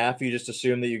 3.5. You just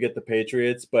assume that you get the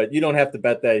Patriots, but you don't have to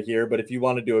bet that here. But if you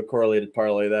want to do a correlated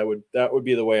parlay, that would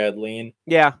be the way I'd lean.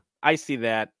 Yeah, I see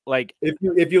that. Like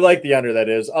if you like the under, that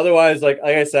is. Otherwise, like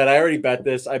I said, I already bet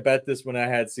this. I bet this when I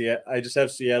had Seattle. I just have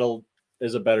Seattle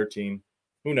as a better team.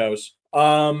 Who knows?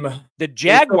 The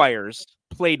Jaguars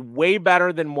played way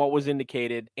better than what was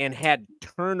indicated and had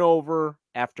turnover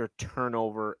after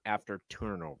turnover after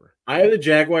turnover. I have the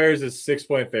Jaguars as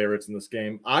 6-point favorites in this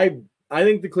game. I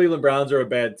think the Cleveland Browns are a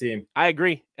bad team. I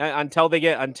agree. Until they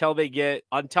get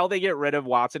rid of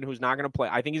Watson, who's not going to play.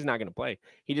 I think he's not going to play.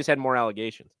 He just had more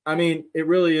allegations. I mean, it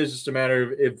really is just a matter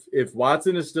of if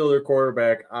Watson is still their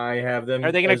quarterback, I have them.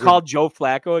 Are they going to call Joe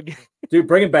Flacco again? Dude,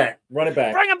 bring him back. Run it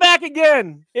back. Bring him back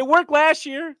again. It worked last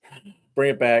year.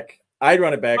 Bring it back. I'd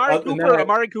run it back.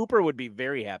 Amari Cooper would be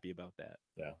very happy about that.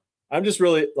 Yeah. I'm just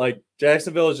really like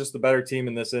Jacksonville is just the better team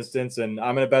in this instance, and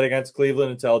I'm going to bet against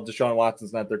Cleveland until Deshaun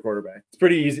Watson's not their quarterback. It's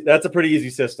pretty easy. That's a pretty easy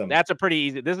system.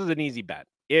 This is an easy bet.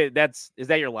 Is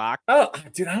that your lock? Oh,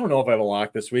 dude, I don't know if I have a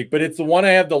lock this week, but it's the one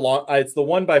I have it's the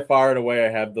one by far and away I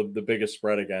have the biggest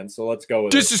spread against. So let's go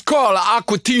with This is called the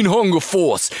Aqua Teen Hunger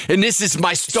Force, and this is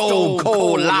my stone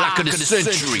cold lock of the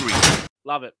century.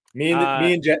 Love it. Me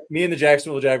and the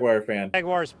Jacksonville Jaguar fan.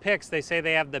 Jaguars picks, they say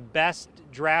they have the best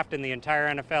draft in the entire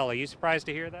NFL. Are you surprised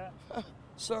to hear that?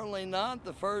 Certainly not.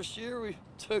 The first year we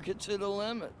took it to the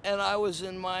limit. And I was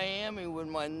in Miami with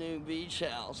my new beach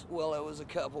house. Well, it was a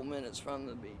couple minutes from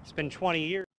the beach. It's been 20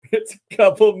 years. It's a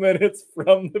couple minutes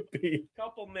from the beach.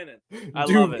 Couple minutes. I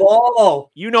love it.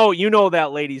 You know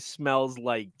that lady smells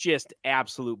like just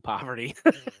absolute poverty.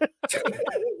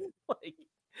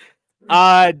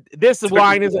 This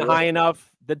line isn't high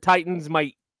enough. The Titans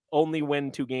might only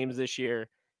win 2 games this year.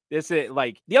 This is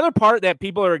like the other part that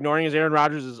people are ignoring is Aaron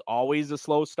Rodgers is always a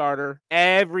slow starter.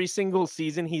 Every single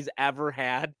season he's ever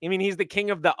had. I mean, he's the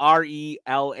king of the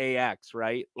RELAX,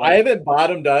 right? I haven't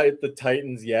bottomed out at the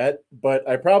Titans yet, but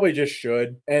I probably just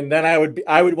should. And then I would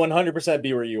 100%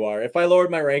 be where you are. If I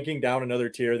lowered my ranking down another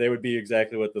tier, they would be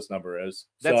exactly what this number is.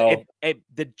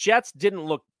 The Jets didn't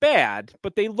look bad,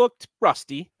 but they looked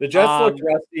rusty. The Jets looked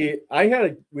rusty. I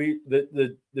had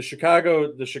the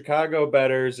Chicago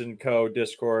bettors and co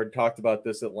Discord talked about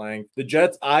this at length.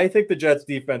 I think the Jets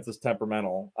defense is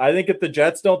temperamental. I think if the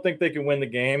Jets don't think they can win the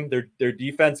game, their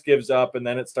defense gives up and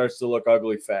then it starts to look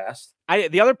ugly fast.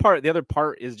 The other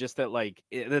part is just that like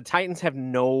the Titans have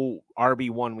no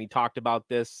RB1. We talked about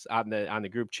this on the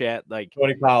group chat. Like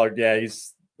Tony Pollard, yeah,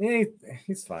 he's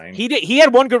fine. He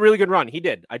had one really good run. He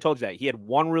did. I told you that. He had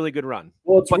one really good run.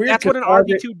 Well, but that's what an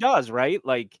RB2 does, right?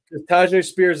 Like Tajay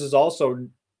Spears is also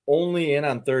only in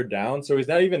on third down, so he's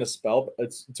not even a spell.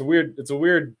 It's a weird.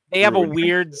 They have a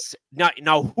weird.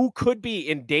 Now, who could be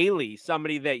in daily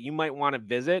somebody that you might want to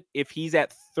visit if he's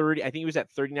at 30? I think he was at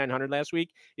 3,900 last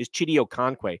week. Is Chidi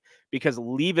Okonkwo, because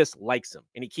Levis likes him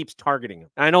and he keeps targeting him.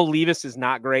 And I know Levis is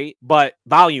not great, but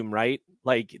volume, right?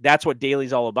 Like that's what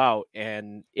daily's all about.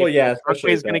 And if Okonkwo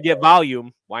is going to get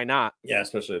volume, why not? Yeah,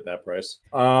 especially at that price.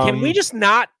 Can we just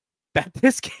not bet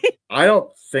this game? I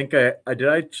don't think I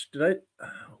did.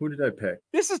 Who did I pick?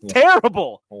 This is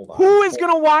terrible. Who is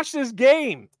going to watch this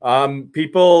game?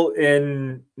 People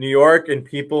in New York and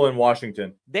people in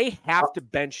Washington. They have to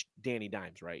bench Danny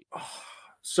Dimes, right?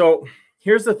 So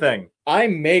here's the thing. I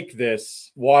make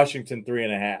this Washington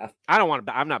 3.5. I don't want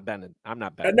to. I'm not betting.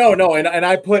 No. And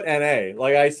I put NA.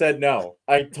 Like I said, no.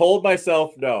 I told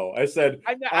myself no. I said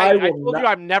I told you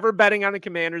I'm never betting on the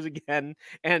Commanders again.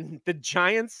 And the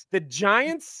Giants.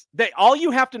 That all you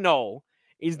have to know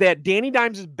is that Danny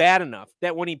Dimes is bad enough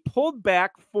that when he pulled back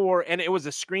and it was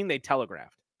a screen they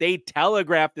telegraphed. They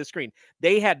telegraphed the screen.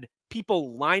 They had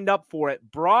people lined up for it,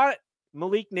 brought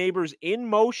Malik Neighbors in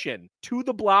motion to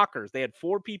the blockers. They had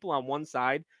 4 people on one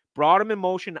side, brought him in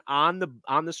motion on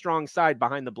the strong side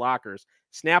behind the blockers,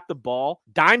 snapped the ball.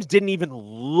 Dimes didn't even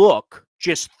look,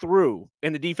 just threw.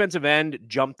 And the defensive end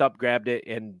jumped up, grabbed it,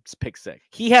 and pick 6.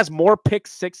 He has more pick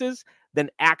 6s than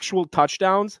actual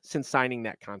touchdowns since signing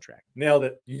that contract. Nailed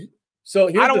it. So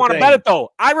I don't want to bet it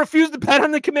though. I refuse to bet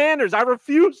on the Commanders. I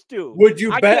refuse to. Would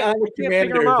you bet on the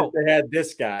Commanders if they had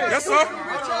this guy? Yes, sir.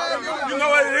 You know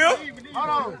what it is?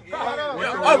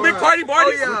 Oh, big party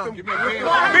party.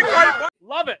 Big party.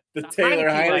 Love it. The Taylor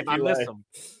Heineke I miss him.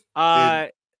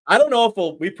 I don't know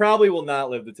if we probably will not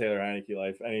live the Taylor Heineke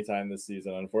life anytime this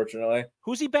season, unfortunately.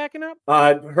 Who's he backing up?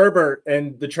 Herbert,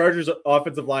 and the Chargers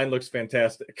offensive line looks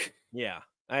fantastic. Yeah.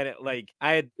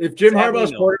 If Jim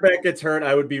Harbaugh's quarterback gets hurt,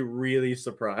 I would be really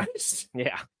surprised.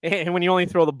 Yeah. And when you only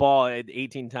throw the ball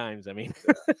 18 times, I mean,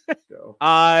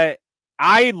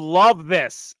 I love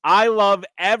this. I love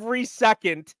every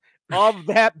second of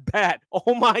that bet.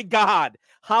 Oh my God.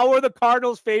 How are the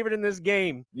Cardinals favored in this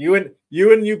game? You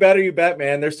better you bet,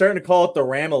 man. They're starting to call it the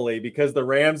Ramily because the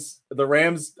Rams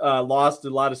lost a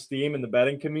lot of steam in the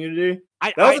betting community.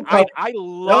 I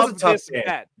love this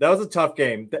bet. That was a tough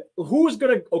game. Who's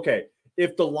gonna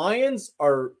if the Lions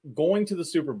are going to the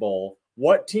Super Bowl,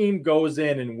 what team goes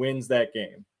in and wins that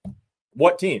game?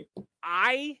 What team?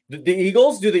 The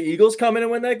Eagles? Do the Eagles come in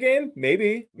and win that game?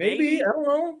 Maybe. I don't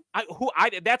know.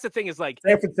 That's the thing is like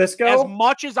San Francisco. As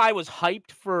much as I was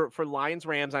hyped for Lions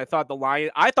Rams, I thought the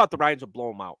Lions would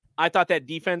blow them out. I thought that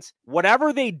defense,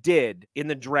 whatever they did in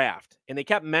the draft, and they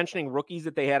kept mentioning rookies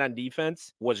that they had on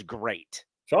defense, was great.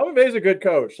 Sean McVay's a good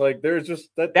coach. Like there's just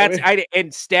that.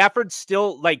 And Stafford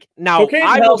still like now.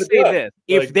 I will say this: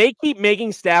 if they keep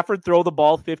making Stafford throw the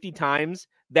ball 50 times,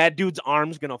 that dude's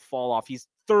arm's gonna fall off. He's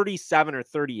 37 or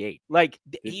 38. Like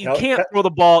you can't throw the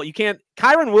ball. You can't.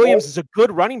 Kyron Williams is a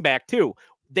good running back too.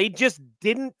 They just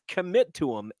didn't commit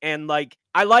to him, and like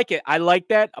I like it. I like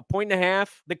that 1.5.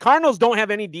 The Cardinals don't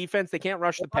have any defense. They can't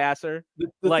rush the passer. The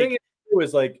thing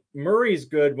is like Murray's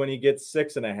good when he gets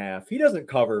 6.5. He doesn't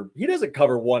cover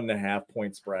 1.5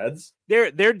 point spreads.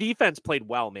 Their defense played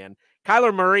well, man.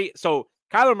 Kyler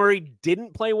Murray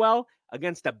didn't play well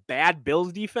against a bad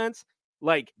Bills defense.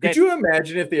 Like, could you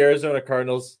imagine if the Arizona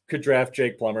Cardinals could draft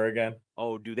Jake Plummer again?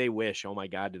 Oh, do they wish? Oh my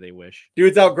God, do they wish?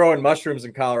 Dude's outgrowing mushrooms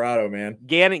in Colorado, man.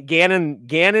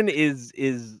 Gannon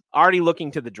is already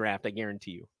looking to the draft. I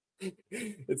guarantee you.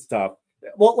 It's tough.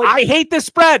 Well, like, I hate this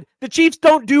spread. The Chiefs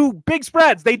don't do big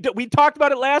spreads. We talked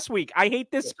about it last week. I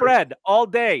hate this spread all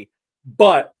day.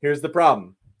 But here's the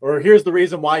problem, or here's the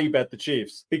reason why you bet the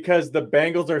Chiefs, because the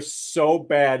Bengals are so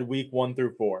bad week 1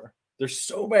 through 4. They're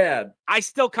so bad. I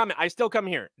still come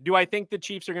here. Do I think the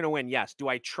Chiefs are going to win? Yes. Do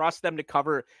I trust them to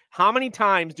cover? How many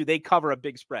times do they cover a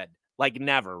big spread? Like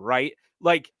never, right?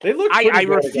 Like they look. I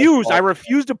refuse. I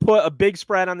refuse to put a big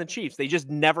spread on the Chiefs. They just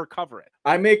never cover it.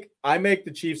 I make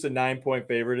the Chiefs a 9-point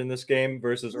favorite in this game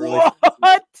versus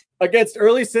against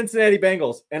early Cincinnati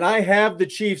Bengals, and I have the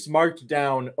Chiefs marked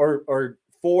down or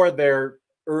for their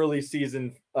early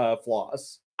season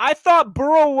flaws. I thought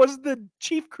Burrow was the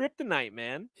chief kryptonite,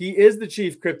 man. He is the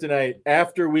chief kryptonite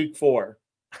after week 4.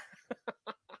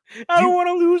 I don't want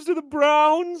to lose to the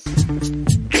Browns.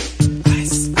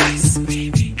 Ice, ice,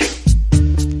 baby.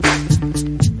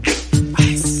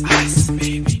 Ice, ice,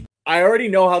 baby. I already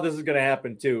know how this is going to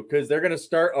happen too, because they're going to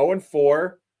start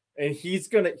 0-4, and he's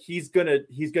gonna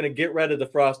get rid of the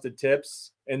frosted tips,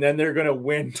 and then they're going to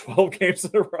win 12 games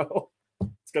in a row.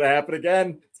 It's going to happen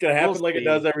again. It's going to happen like it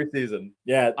does every season.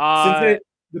 Yeah.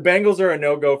 The Bengals are a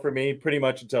no-go for me pretty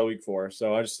much until week 4,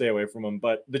 so I just stay away from them.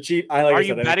 But the Chiefs, are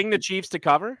you betting the Chiefs to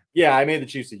cover? Yeah, I made the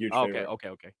Chiefs a huge favorite.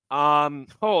 Okay.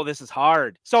 This is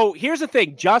hard. So here's the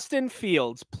thing. Justin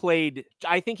Fields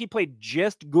I think he played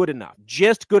just good enough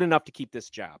to keep this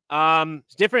job.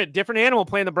 It's different animal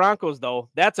playing the Broncos, though.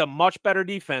 That's a much better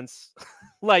defense.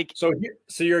 So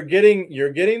you're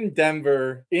getting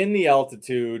Denver in the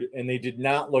altitude, and they did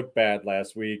not look bad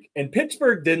last week. And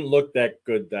Pittsburgh didn't look that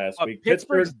good last week.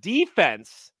 Pittsburgh's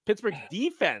defense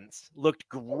looked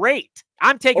great.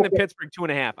 I'm taking the Pittsburgh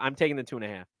 2.5. I'm taking the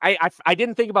 2.5. I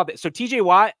didn't think about this. So TJ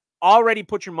Watt, already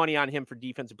put your money on him for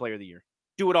Defensive Player of the Year.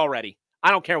 Do it already. I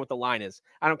don't care what the line is.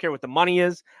 I don't care what the money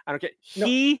is. I don't care.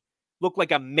 He looked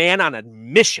like a man on a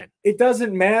mission. It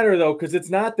doesn't matter though, because it's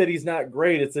not that he's not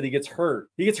great, it's that he gets hurt.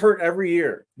 He gets hurt every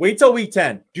year. Wait till week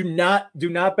 10. Do not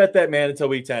bet that man until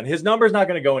week 10. His number's not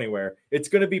going to go anywhere. It's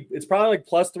probably like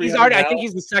plus 300. I think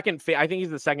he's the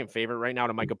second favorite right now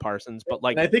to Micah Parsons, but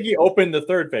and I think he opened the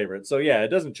third favorite. So yeah, it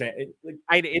doesn't change.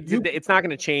 It's not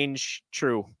going to change.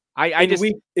 True.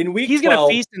 In week he's 12, going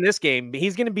to feast in this game.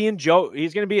 He's going to be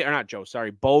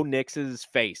Bo Nix's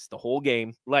face the whole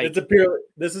game.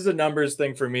 This is a numbers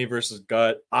thing for me versus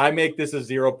gut. I make this a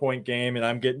 0-point game, and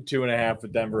I'm getting 2.5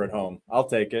 with Denver at home. I'll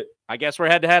take it. I guess we're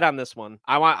head to head on this one.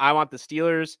 I want the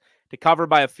Steelers to cover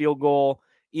by a field goal.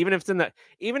 Even if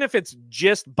it's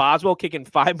just Boswell kicking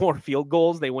 5 more field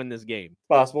goals, they win this game.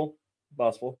 Possible.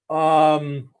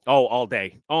 All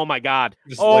day. Oh my God.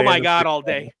 All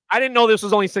day. I didn't know this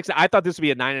was only 6. I thought this would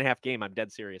be a 9.5 game. I'm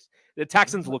dead serious. The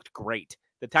Texans looked great.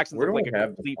 The Texans Where look do like I a have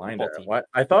the complete line football at? team. What?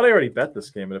 I thought I already bet this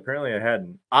game, but apparently I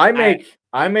hadn't.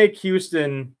 I make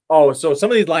Houston. Oh, so some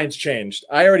of these lines changed.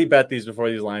 I already bet these before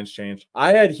these lines changed.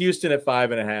 I had Houston at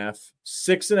 5.5.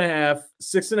 6.5.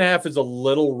 6.5 is a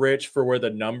little rich for where the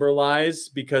number lies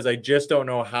because I just don't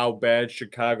know how bad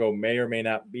Chicago may or may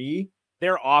not be.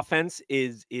 Their offense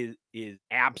is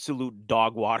absolute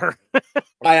dog water.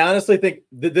 I honestly think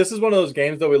this is one of those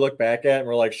games that we look back at and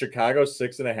we're like, Chicago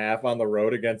 6.5 on the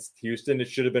road against Houston. It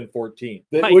should have been 14.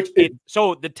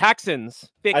 So the Texans.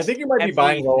 I think you might be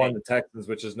buying low on the Texans,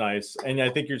 which is nice, and I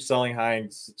think you're selling high in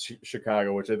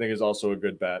Chicago, which I think is also a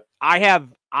good bet. I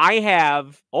have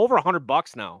over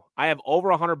 $100 now. I have over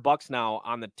 $100 now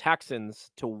on the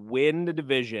Texans to win the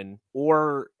division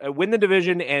or win the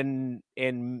division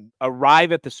and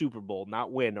arrive at the Super Bowl.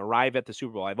 Not win, arrive at the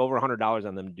Super Bowl. I have over $100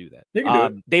 on them to do that. They can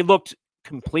do it. They looked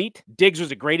complete. Diggs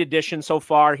was a great addition so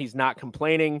far. He's not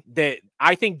complaining.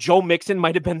 I think Joe Mixon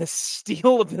might have been the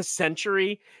steal of the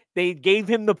century. They gave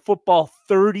him the football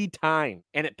 30 times,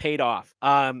 and it paid off.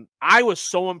 I was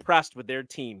so impressed with their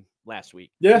team last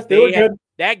week. Yeah, they were good.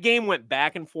 That game went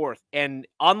back and forth. And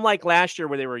unlike last year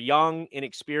where they were young,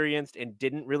 inexperienced, and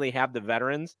didn't really have the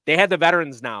veterans, they had the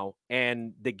veterans now,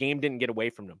 and the game didn't get away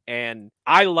from them. And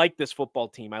I like this football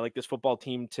team. I like this football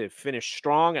team to finish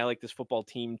strong. I like this football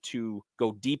team to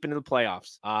go deep into the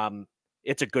playoffs.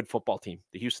 It's a good football team.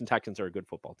 The Houston Texans are a good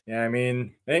football team. Yeah, I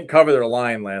mean, they didn't cover their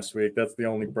line last week. That's the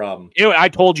only problem. I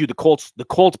told you the Colts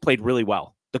played really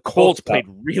well. The Colts played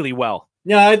really well.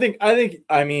 Yeah,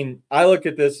 I mean, I look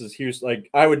at this as Houston. Like,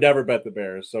 I would never bet the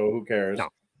Bears, so who cares? No.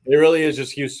 It really is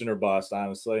just Houston or bust,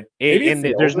 honestly. And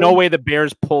there's no way the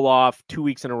Bears pull off 2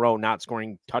 weeks in a row not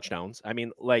scoring touchdowns. I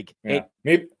mean, like,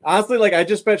 maybe honestly, like I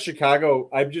just bet Chicago.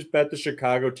 I just bet the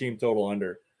Chicago team total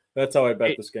under. That's how I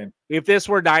bet this game. If this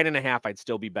were 9.5, I'd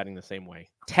still be betting the same way.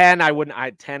 10, I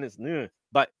wouldn't. 10 is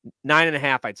but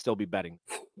 9.5, I'd still be betting.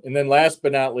 And then last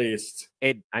but not least,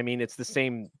 it's the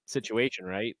same situation,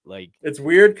 right? Like, it's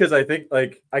weird because I think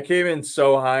like I came in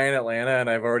so high in Atlanta, and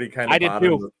I've already kind of. I did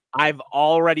too. I've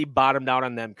already bottomed out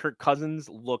on them. Kirk Cousins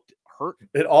looked hurt.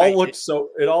 It all looked so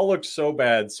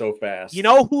bad so fast. You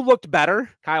know who looked better?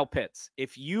 Kyle Pitts.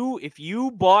 If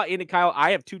you bought into Kyle,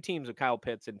 I have 2 teams of Kyle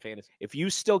Pitts in fantasy. If you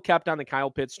still kept on the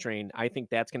Kyle Pitts train, I think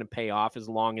that's going to pay off as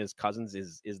long as Cousins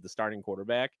is the starting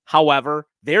quarterback. However,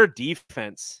 their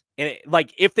defense, and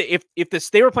if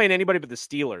they were playing anybody but the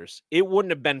Steelers, it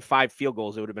wouldn't have been 5 field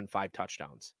goals. It would have been 5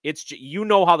 touchdowns. It's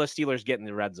how the Steelers get in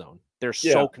the red zone. They're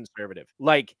so conservative.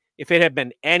 Like, if it had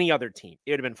been any other team,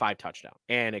 it would have been 5 touchdowns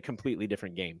and a completely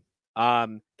different game.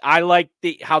 I like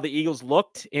how the Eagles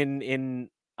looked in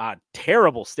a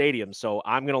terrible stadium, so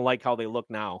I'm gonna like how they look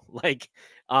now. Like,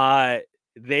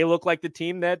 they look like the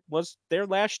team that was there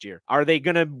last year. Are they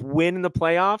gonna win in the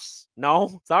playoffs?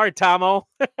 No, sorry, Tomo.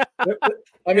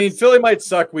 I mean, Philly might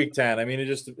suck week 10. I mean, it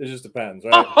just depends,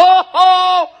 right?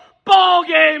 Oh, ball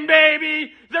game,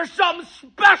 baby! There's something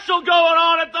special going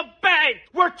on at the bank.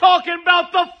 We're talking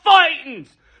about the Fightins.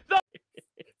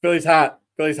 Philly's hot.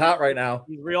 Philly's hot right now.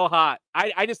 He's real hot.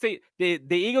 I just think the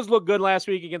Eagles look good last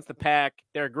week against the Pack.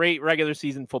 They're a great regular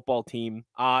season football team.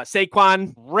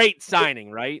 Saquon, great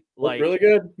signing, right? Like, really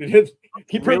good.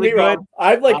 He proved me wrong.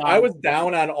 I was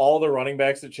down on all the running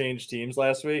backs that changed teams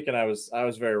last week, and I was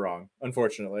very wrong,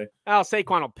 unfortunately. Oh,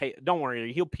 Saquon will pay. Don't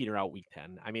worry, he'll peter out week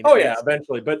 10. I mean,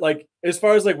 eventually. But like as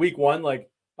far as like week 1, like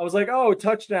I was like, oh,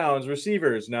 touchdowns,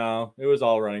 receivers. No, it was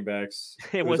all running backs.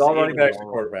 It was all running backs and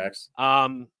quarterbacks.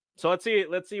 So let's see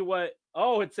what.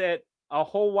 Oh, it's at a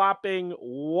whole whopping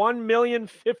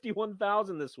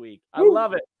 1,051,000 this week. I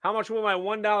love it. How much will my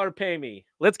 $1 pay me?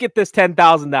 Let's get this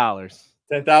 $10,000.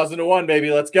 10,000 to 1,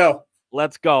 baby. Let's go.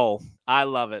 Let's go. I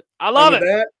love it. I love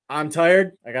it. I'm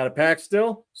tired. I got a pack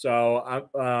still. So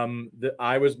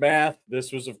I was Math.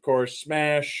 This was, of course,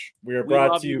 Smash. We are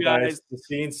brought to you by the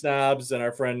Scene Snobs and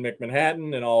our friend Mick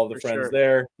Manhattan and all of the friends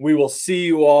there. We will see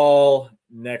you all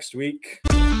next week.